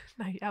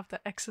 Now you have to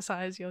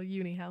exercise your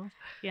uni health.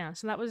 Yeah,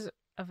 so that was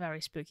a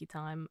very spooky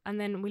time. And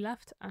then we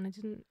left and it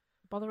didn't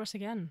bother us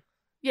again.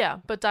 Yeah,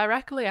 but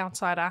directly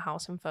outside our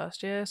house in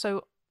first year.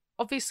 So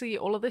obviously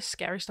all of this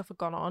scary stuff had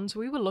gone on. So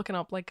we were looking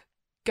up like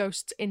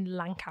ghosts in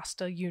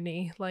Lancaster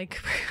Uni.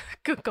 Like,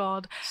 good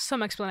God.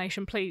 Some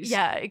explanation, please.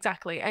 Yeah,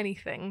 exactly.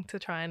 Anything to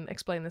try and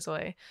explain this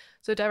away.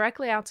 So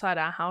directly outside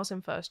our house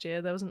in first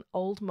year, there was an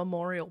old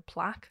memorial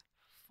plaque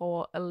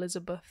for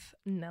Elizabeth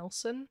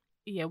Nelson.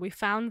 Yeah, we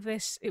found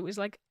this. It was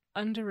like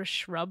under a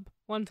shrub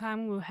one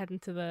time. We were heading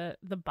to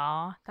the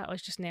bar that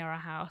was just near our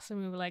house,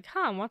 and we were like,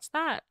 "Huh, what's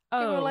that?"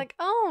 And Oh, we were like,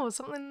 oh,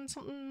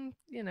 something,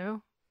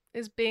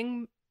 is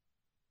being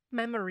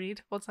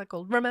memoried. What's that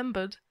called?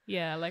 Remembered.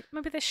 yeah, like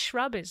maybe this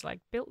shrub is like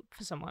built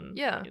for someone.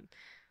 Yeah.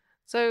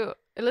 So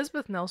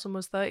Elizabeth Nelson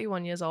was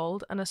 31 years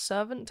old and a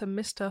servant to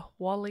Mr.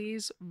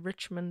 Whalley's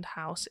Richmond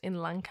house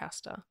in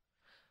Lancaster.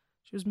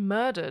 She was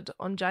murdered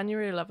on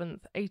January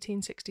 11th,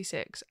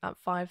 1866 at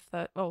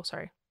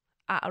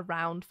at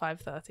around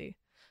 5:30.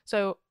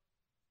 So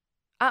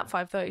at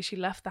 5:30 she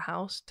left the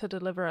house to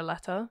deliver a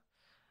letter.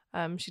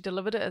 She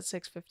delivered it at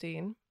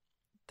 6:15.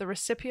 The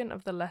recipient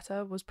of the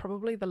letter was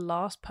probably the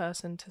last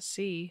person to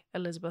see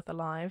Elizabeth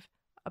alive,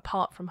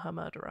 apart from her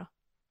murderer.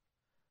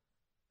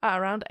 At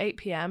around 8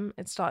 p.m.,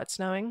 it started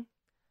snowing.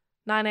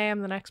 9 a.m.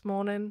 the next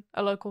morning,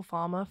 a local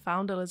farmer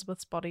found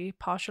Elizabeth's body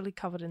partially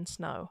covered in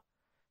snow.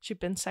 She'd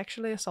been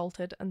sexually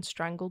assaulted and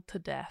strangled to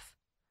death.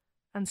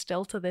 And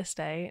still to this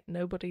day,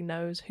 nobody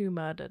knows who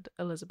murdered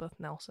Elizabeth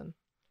Nelson.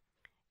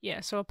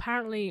 Yeah, so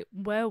apparently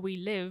where we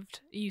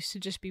lived used to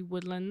just be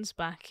woodlands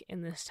back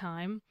in this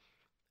time,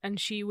 and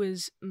she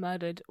was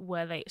murdered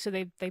where they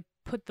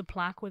put the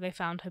plaque where they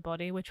found her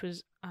body, which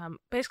was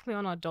basically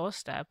on our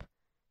doorstep.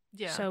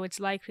 Yeah. So it's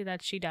likely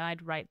that she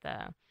died right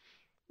there,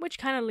 which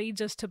kind of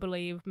leads us to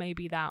believe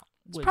maybe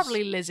it's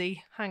probably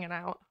Lizzie hanging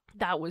out.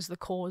 that was the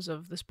cause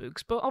of the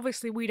spooks. But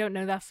obviously we don't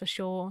know that for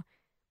sure.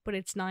 But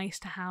it's nice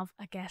to have,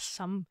 I guess,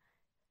 some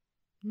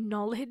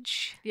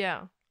knowledge.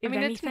 Yeah. I If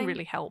mean, it anything. didn't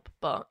really help,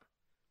 but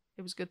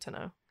it was good to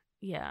know.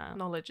 Yeah.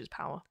 Knowledge is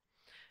power.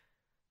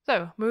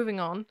 So,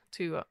 moving on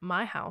to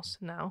my house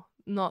now,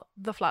 not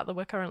the flat that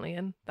we're currently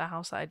in, the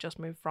house that I just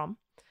moved from.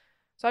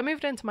 So, I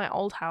moved into my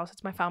old house,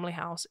 it's my family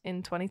house,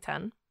 in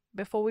 2010.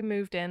 Before we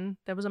moved in,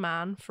 there was a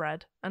man,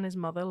 Fred, and his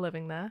mother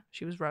living there.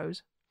 She was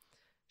Rose.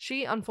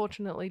 She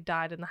unfortunately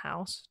died in the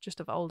house,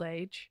 just of old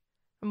age.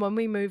 And when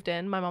we moved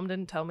in, my mom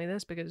didn't tell me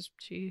this because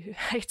she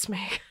hates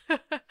me.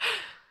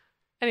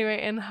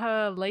 Anyway, in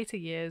her later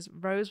years,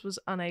 Rose was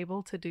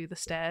unable to do the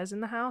stairs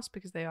in the house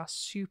because they are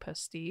super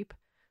steep,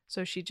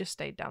 so she just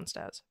stayed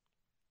downstairs.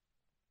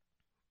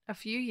 A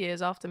few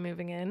years after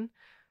moving in,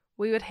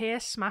 we would hear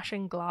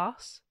smashing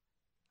glass,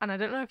 and I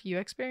don't know if you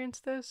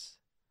experienced this.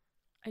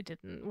 I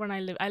didn't. When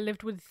I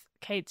lived with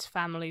Kate's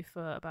family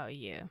for about a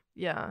year.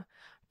 Yeah,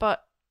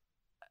 but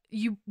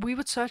we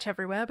would search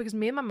everywhere because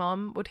me and my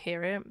mom would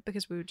hear it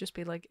because we would just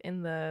be like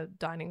in the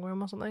dining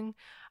room or something,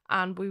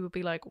 and we would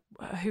be like,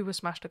 who was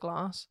smashed a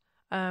glass?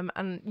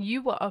 And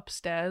you were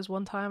upstairs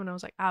one time and I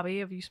was like, Abby,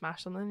 have you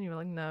smashed something? And you were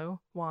like,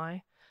 no,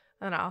 why?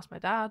 And I asked my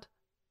dad,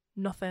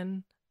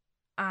 nothing.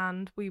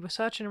 And we were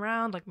searching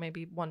around, like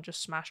maybe one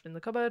just smashed in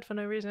the cupboard for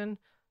no reason,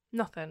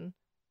 nothing.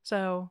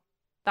 So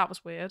that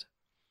was weird.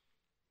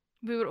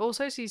 We would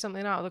also see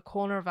something out of the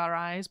corner of our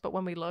eyes, but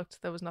when we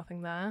looked, there was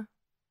nothing there.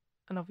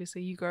 And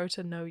obviously you grow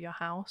to know your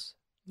house.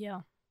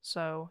 Yeah.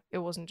 So it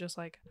wasn't just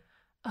like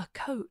a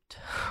coat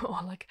or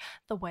like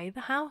the way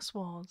the house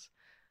was,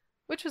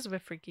 which was a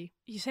bit freaky.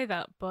 You say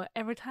that, but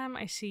every time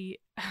I see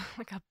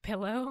like a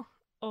pillow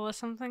or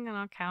something on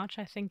our couch,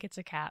 I think it's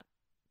a cat.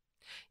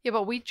 Yeah,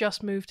 but we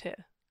just moved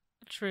here.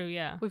 True,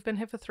 yeah. We've been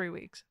here for 3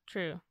 weeks.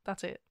 True.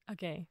 That's it.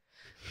 Okay.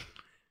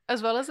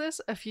 As well as this,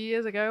 a few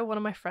years ago, one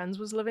of my friends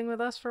was living with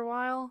us for a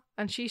while,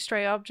 and she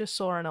straight up just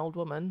saw an old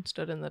woman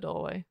stood in the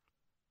doorway.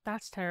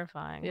 That's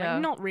terrifying. Yeah.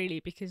 Like, not really,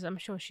 because I'm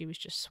sure she was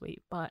just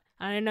sweet, but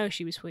and I know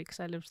she was sweet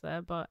because I lived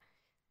there, but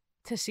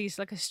to see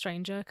like a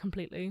stranger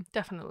completely.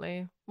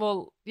 Definitely.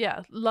 Well,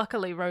 yeah,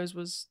 luckily Rose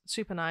was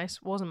super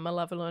nice, wasn't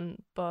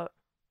malevolent, but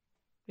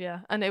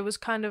yeah. And it was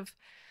kind of...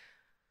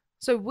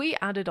 So we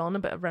added on a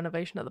bit of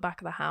renovation at the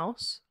back of the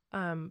house,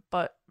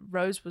 but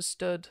Rose was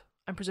stood...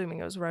 I'm presuming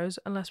it was Rose,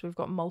 unless we've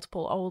got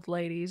multiple old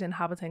ladies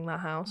inhabiting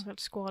that house. That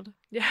squad.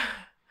 Yeah,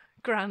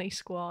 granny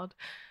squad.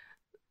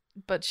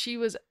 But she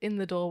was in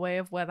the doorway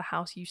of where the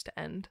house used to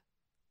end.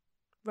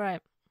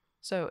 Right.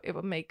 So it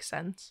would make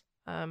sense.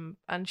 And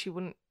she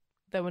wouldn't...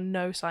 There were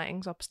no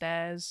sightings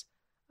upstairs,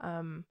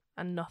 and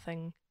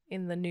nothing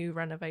in the new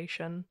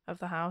renovation of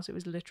the house. It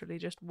was literally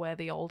just where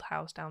the old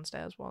house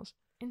downstairs was.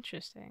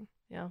 Interesting.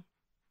 Yeah.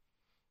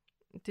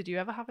 Did you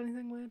ever have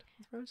anything weird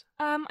with Rose?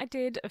 I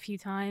did a few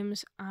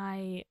times.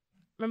 I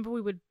remember we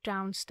were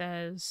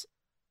downstairs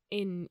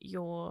in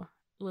your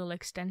little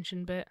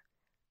extension bit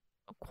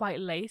quite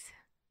late.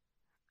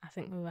 I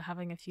think we were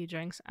having a few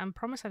drinks. I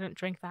promise I don't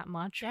drink that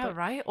much. Yeah, but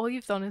right? All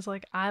you've done is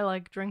like, I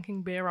like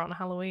drinking beer on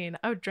Halloween.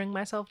 I would drink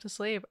myself to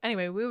sleep.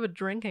 Anyway, we were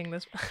drinking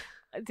this.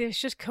 There's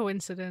just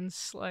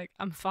coincidence. Like,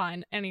 I'm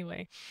fine.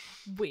 Anyway,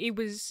 it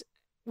was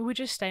we were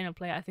just staying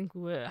up late. I think it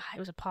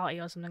was a party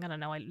or something. I don't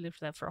know. I lived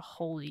there for a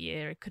whole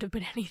year. It could have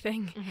been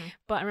anything.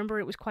 But I remember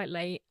it was quite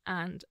late,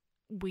 and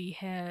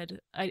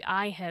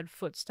I heard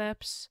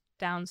footsteps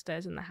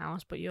downstairs in the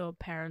house, but your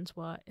parents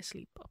were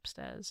asleep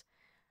upstairs.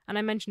 And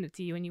I mentioned it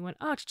to you, and you went,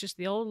 "Oh, it's just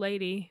the old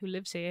lady who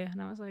lives here."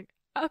 And I was like,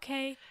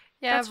 "Okay,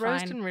 Yeah, that's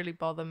Rose fine." didn't really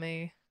bother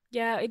me.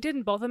 Yeah, it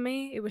didn't bother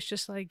me. It was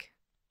just like,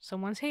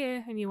 someone's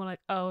here, and you were like,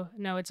 "Oh,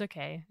 no, it's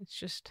okay. It's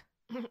just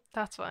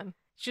That's fine.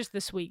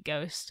 the sweet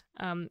ghost."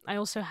 I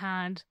also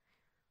had,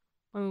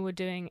 when we were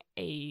doing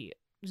a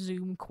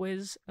Zoom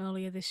quiz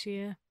earlier this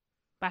year,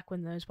 back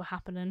when those were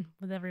happening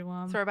with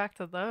everyone, Throwback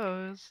to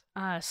those.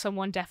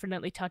 someone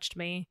definitely touched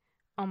me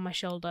on my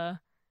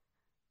shoulder,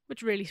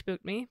 which really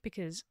spooked me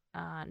because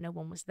no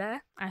one was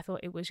there. I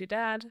thought it was your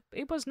dad, but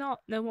it was not.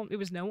 No one. It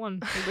was no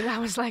one. I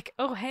was like,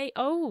 "Oh, hey,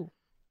 oh,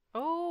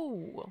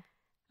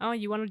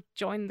 you want to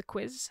join the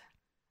quiz?"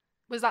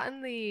 Was that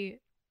in the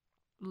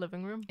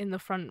living room? In the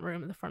front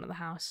room, at the front of the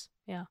house.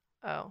 Yeah.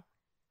 Oh.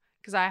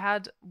 Because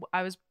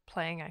I was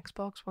playing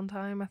Xbox one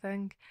time, I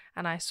think,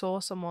 and I saw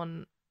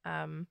someone,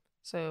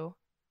 so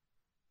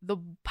the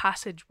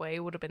passageway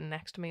would have been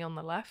next to me on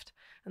the left,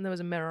 and there was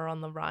a mirror on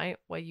the right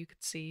where you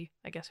could see,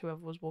 I guess, whoever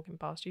was walking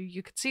past you.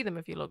 You could see them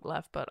if you looked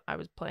left, but I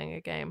was playing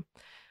a game.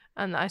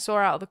 And I saw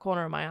out of the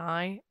corner of my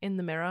eye in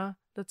the mirror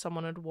that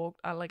someone had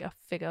walked, like a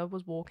figure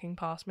was walking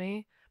past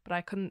me, but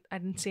I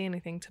didn't see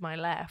anything to my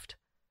left.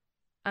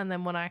 And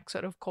then when I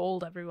sort of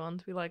called everyone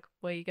to be like,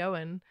 "Where you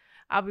going?"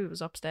 Abby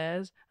was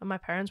upstairs, and my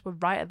parents were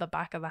right at the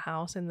back of the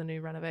house in the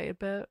new renovated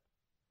bit.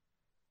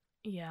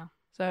 Yeah.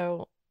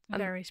 So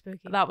Very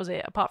spooky. that was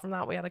it. Apart from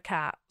that, we had a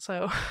cat,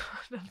 so I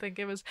don't think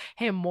it was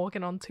him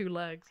walking on two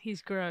legs.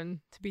 He's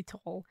grown to be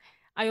tall.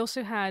 I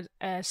also had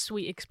a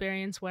sweet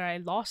experience where I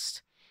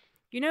lost.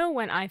 You know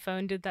when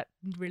iPhone did that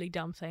really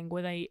dumb thing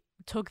where they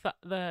took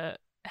the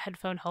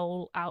headphone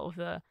hole out of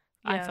the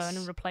iPhone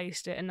and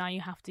replaced it, and now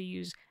you have to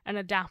use an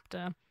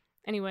adapter.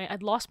 Anyway,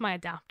 I'd lost my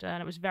adapter, and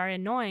it was very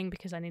annoying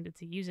because I needed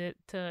to use it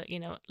to,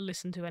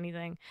 listen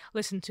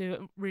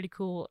to really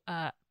cool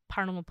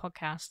paranormal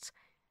podcasts.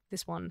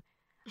 This one,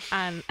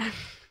 and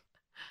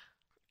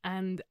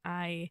and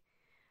I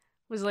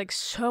was like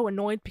so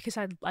annoyed because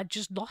I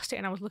just lost it,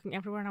 and I was looking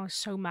everywhere, and I was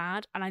so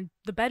mad. And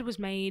the bed was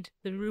made,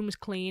 the room was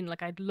clean,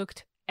 like I'd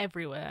looked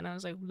everywhere, and I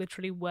was like,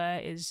 literally, where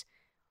is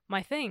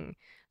my thing?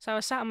 So I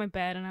was sat on my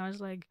bed, and I was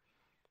like,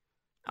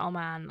 oh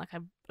man,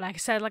 like I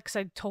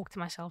said, talk to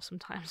myself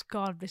sometimes.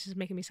 God, this is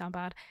making me sound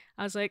bad.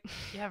 I was like,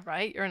 yeah,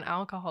 right. You're an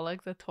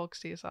alcoholic that talks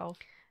to yourself.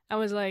 I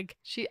was like,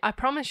 I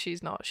promise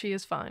she's not. She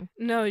is fine.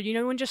 No,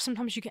 when just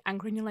sometimes you get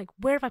angry and you're like,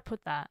 where have I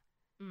put that?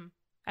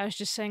 I was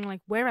just saying,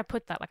 like, where have I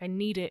put that? Like, I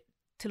need it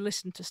to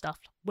listen to stuff.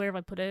 Where have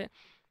I put it?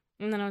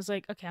 And then I was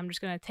like, okay, I'm just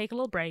going to take a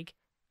little break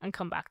and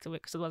come back to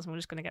it because otherwise I'm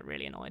just going to get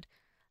really annoyed.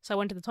 So I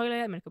went to the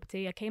toilet, I made a cup of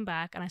tea, I came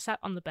back, and I sat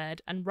on the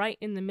bed, and right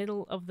in the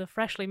middle of the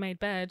freshly made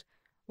bed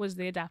was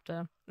the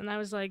adapter. And I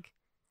was like,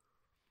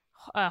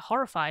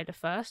 horrified at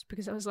first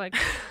because I was like,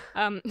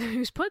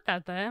 who's put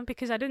that there?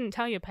 Because I didn't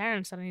tell your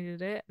parents that I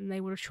needed it, and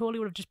they would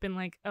have just been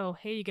like, oh,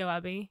 here you go,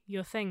 Abby,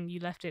 your thing, you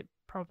left it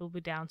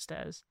probably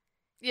downstairs.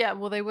 Yeah,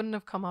 well, they wouldn't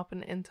have come up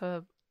and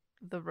into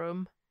the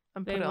room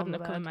and put it on the bed. They wouldn't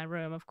have come in my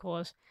room, of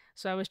course.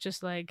 So I was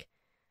just like,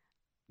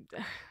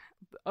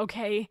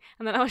 okay.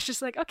 And then I was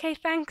just like, okay,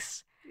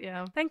 thanks.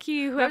 Yeah. Thank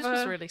you, Rose whoever.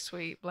 was really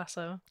sweet, bless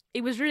her.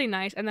 It was really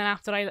nice. And then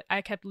after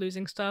I kept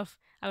losing stuff,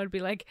 I would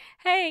be like,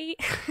 hey,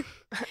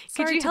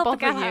 could you help the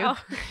cat out?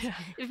 Yeah.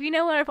 If you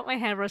know where I put my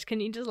hairbrush, can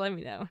you just let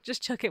me know?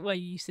 Just chuck it where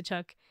you used to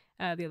chuck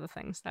the other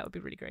things. That would be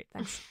really great.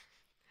 Thanks.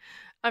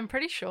 I'm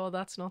pretty sure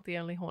that's not the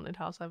only haunted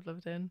house I've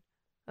lived in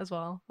as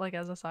well, like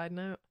as a side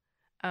note.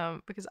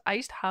 Because I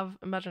used to have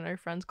imaginary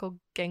friends called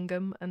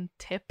Gingham and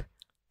Tip.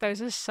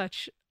 Those are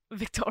such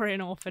Victorian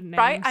orphan names.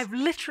 Right? I've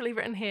literally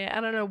written here, I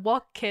don't know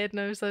what kid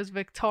knows those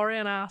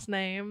Victorian ass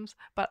names,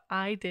 but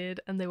I did,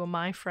 and they were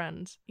my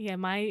friends. Yeah,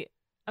 my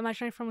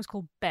imaginary friend was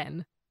called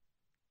Ben.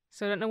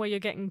 So I don't know where you're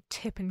getting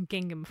Tip and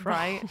Gingham from.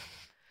 Right.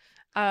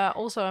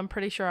 Also, I'm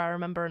pretty sure I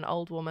remember an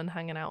old woman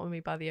hanging out with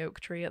me by the oak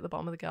tree at the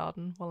bottom of the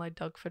garden while I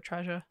dug for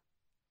treasure.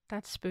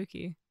 That's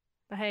spooky.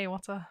 Hey,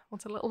 what's a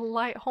little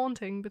light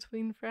haunting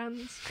between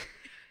friends?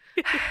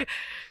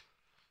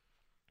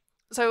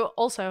 So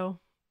also,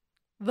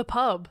 the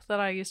pub that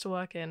I used to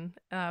work in,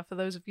 for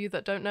those of you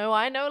that don't know,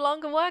 I no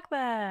longer work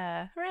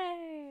there.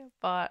 Hooray!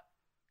 But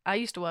I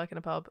used to work in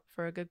a pub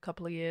for a good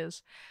couple of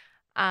years,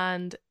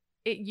 and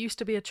it used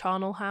to be a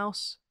charnel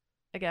house.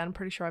 Again, I'm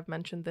pretty sure I've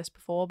mentioned this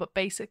before, but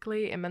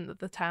basically it meant that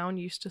the town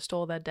used to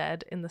store their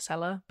dead in the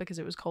cellar because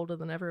it was colder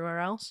than everywhere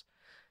else.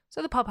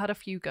 So the pub had a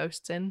few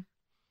ghosts in,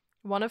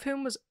 one of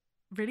whom was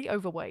really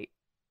overweight,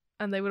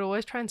 and they would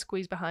always try and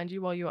squeeze behind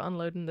you while you were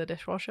unloading the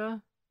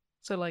dishwasher.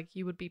 So, like,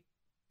 you would be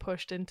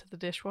pushed into the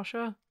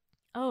dishwasher.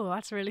 Oh,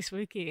 that's really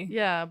spooky.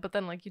 Yeah, but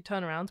then, like, you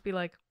turn around to be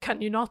like,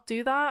 can you not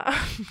do that?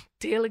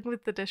 Dealing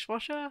with the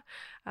dishwasher.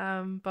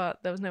 But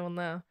there was no one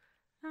there.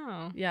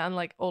 Oh. Yeah, and,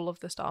 like, all of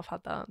the staff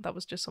had that. That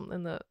was just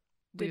something that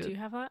Did you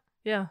have that?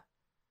 Yeah.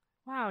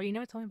 Wow, you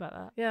never told me about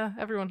that. Yeah,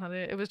 everyone had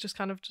it. It was just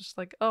kind of just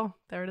like, oh,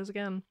 there it is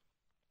again.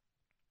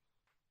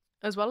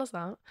 As well as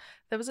that,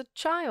 there was a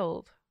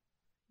child.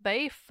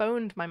 They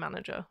phoned my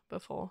manager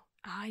before.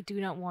 I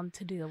do not want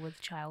to deal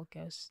with child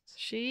ghosts.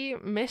 She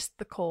missed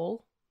the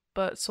call,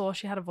 but saw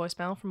she had a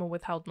voicemail from a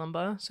withheld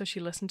number, so she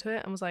listened to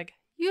it and was like,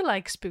 "You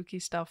like spooky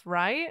stuff,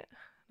 right?" And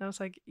I was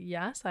like,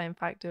 "Yes, I in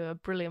fact do a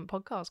brilliant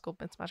podcast called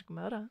Myths, Magic and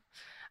Murder."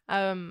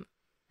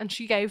 And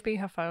she gave me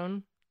her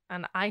phone,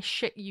 and I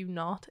shit you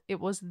not, it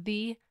was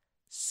the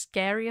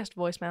scariest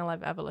voicemail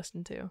I've ever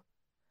listened to.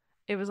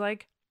 It was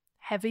like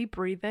heavy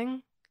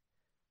breathing,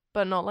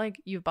 but not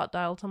like you've butt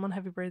dialed someone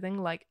heavy breathing,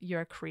 like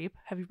you're a creep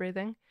heavy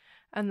breathing,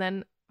 and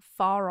then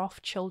far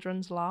off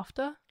children's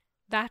laughter.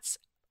 That's,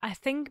 I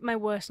think, my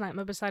worst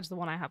nightmare besides the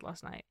one I had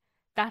last night.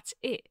 That's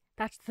it.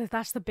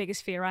 That's the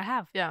biggest fear I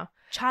have. Yeah.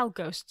 Child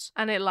ghosts.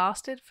 And it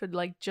lasted for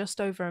like just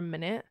over a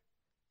minute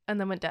and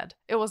then went dead.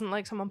 It wasn't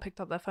like someone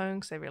picked up their phone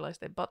because they realized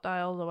they butt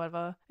dialed or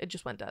whatever. It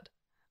just went dead.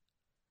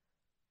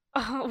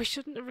 Oh, we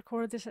shouldn't have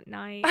recorded this at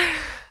night.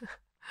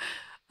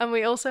 And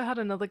we also had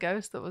another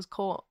ghost that was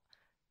caught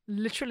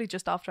literally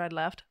just after I'd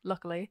left,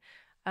 luckily.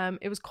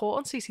 It was caught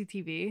on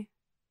CCTV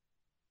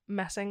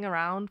messing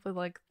around with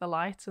like the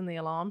lights and the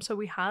alarm. So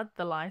we had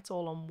the lights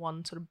all on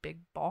one sort of big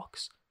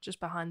box just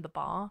behind the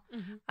bar.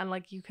 Mm-hmm. And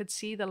like you could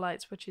see the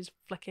light switches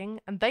flicking,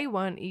 and they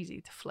weren't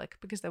easy to flick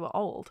because they were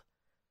old.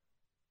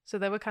 So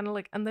they were kind of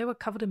like, and they were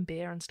covered in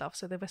beer and stuff,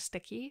 so they were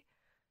sticky.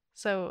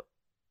 So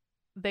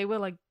they were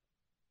like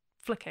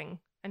flicking,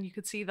 and you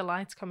could see the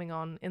lights coming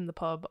on in the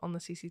pub on the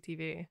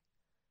CCTV,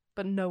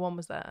 but no one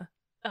was there.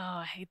 Oh,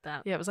 I hate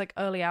that. Yeah, it was like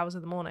early hours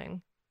of the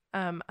morning.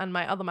 And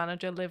my other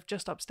manager lived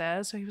just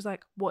upstairs, so he was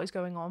like, "What is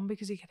going on?"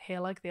 Because he could hear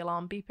like the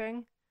alarm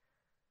beeping.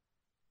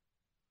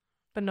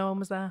 But no one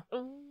was there.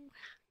 Ooh.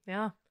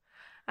 Yeah.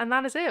 And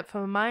that is it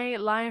for My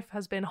Life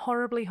Has Been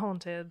Horribly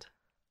Haunted.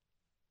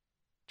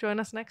 Join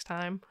us next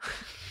time.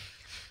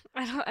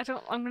 I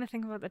don't, I'm going to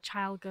think about the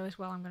child ghost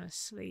while I'm going to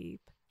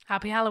sleep.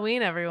 Happy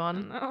Halloween,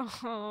 everyone.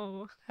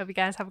 Oh. Hope you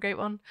guys have a great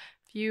one.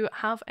 If you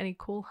have any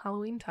cool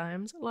Halloween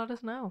times, let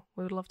us know.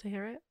 We would love to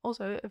hear it.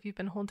 Also, if you've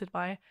been haunted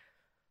by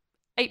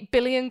 8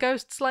 billion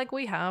ghosts like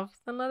we have,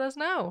 then let us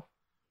know.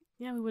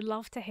 Yeah, we would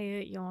love to hear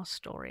your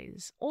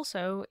stories.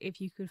 Also, if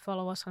you could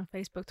follow us on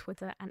Facebook,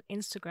 Twitter, and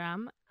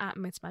Instagram at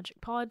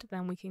MythsMagicPod,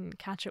 then we can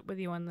catch up with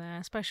you on there,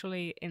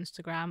 especially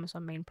Instagram is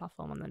our main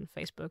platform, and then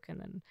Facebook,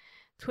 and then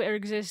Twitter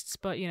exists,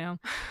 but you know.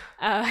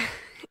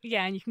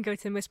 Yeah, and you can go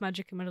to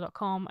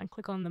mythsmagicandmurder.com and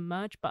click on the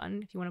merch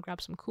button if you want to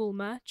grab some cool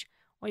merch,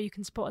 or you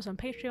can support us on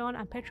Patreon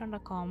at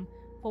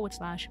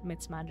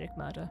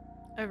patreon.com/mythsmagicmurder.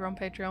 Over on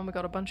Patreon, we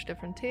got a bunch of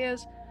different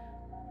tiers.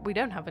 We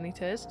don't have any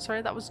tiers.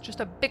 Sorry, that was just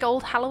a big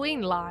old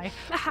Halloween lie.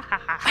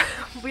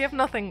 We have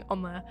nothing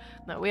on there.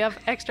 No, we have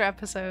extra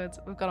episodes.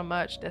 We've got a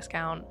merch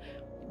discount.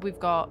 We've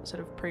got sort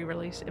of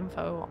pre-release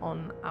info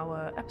on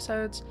our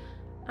episodes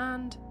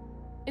and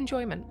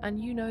enjoyment.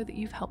 And you know that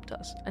you've helped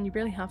us. And you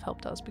really have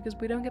helped us because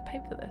we don't get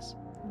paid for this.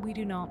 We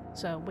do not.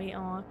 So we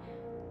are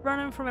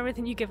running from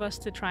everything you give us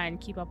to try and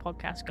keep our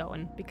podcast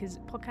going because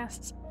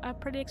podcasts are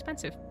pretty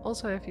expensive.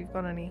 Also, if you've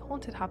got any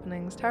haunted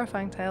happenings,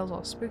 terrifying tales,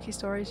 or spooky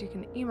stories, you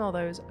can email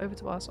those over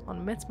to us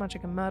on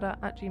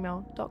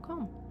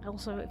mythsmagicandmurder@gmail.com.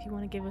 Also, if you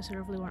want to give us a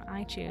review on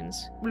iTunes,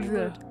 we Bleh.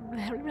 would,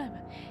 if you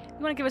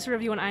want to give us a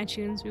review on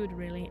iTunes, we would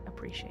really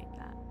appreciate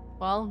that.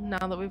 Well, now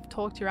that we've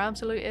talked your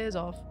absolute ears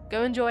off,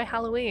 go enjoy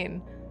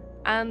Halloween.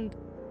 And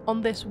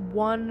on this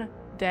one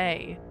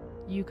day,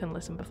 you can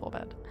listen before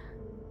bed.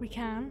 We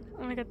can?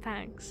 Oh my god,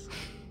 thanks.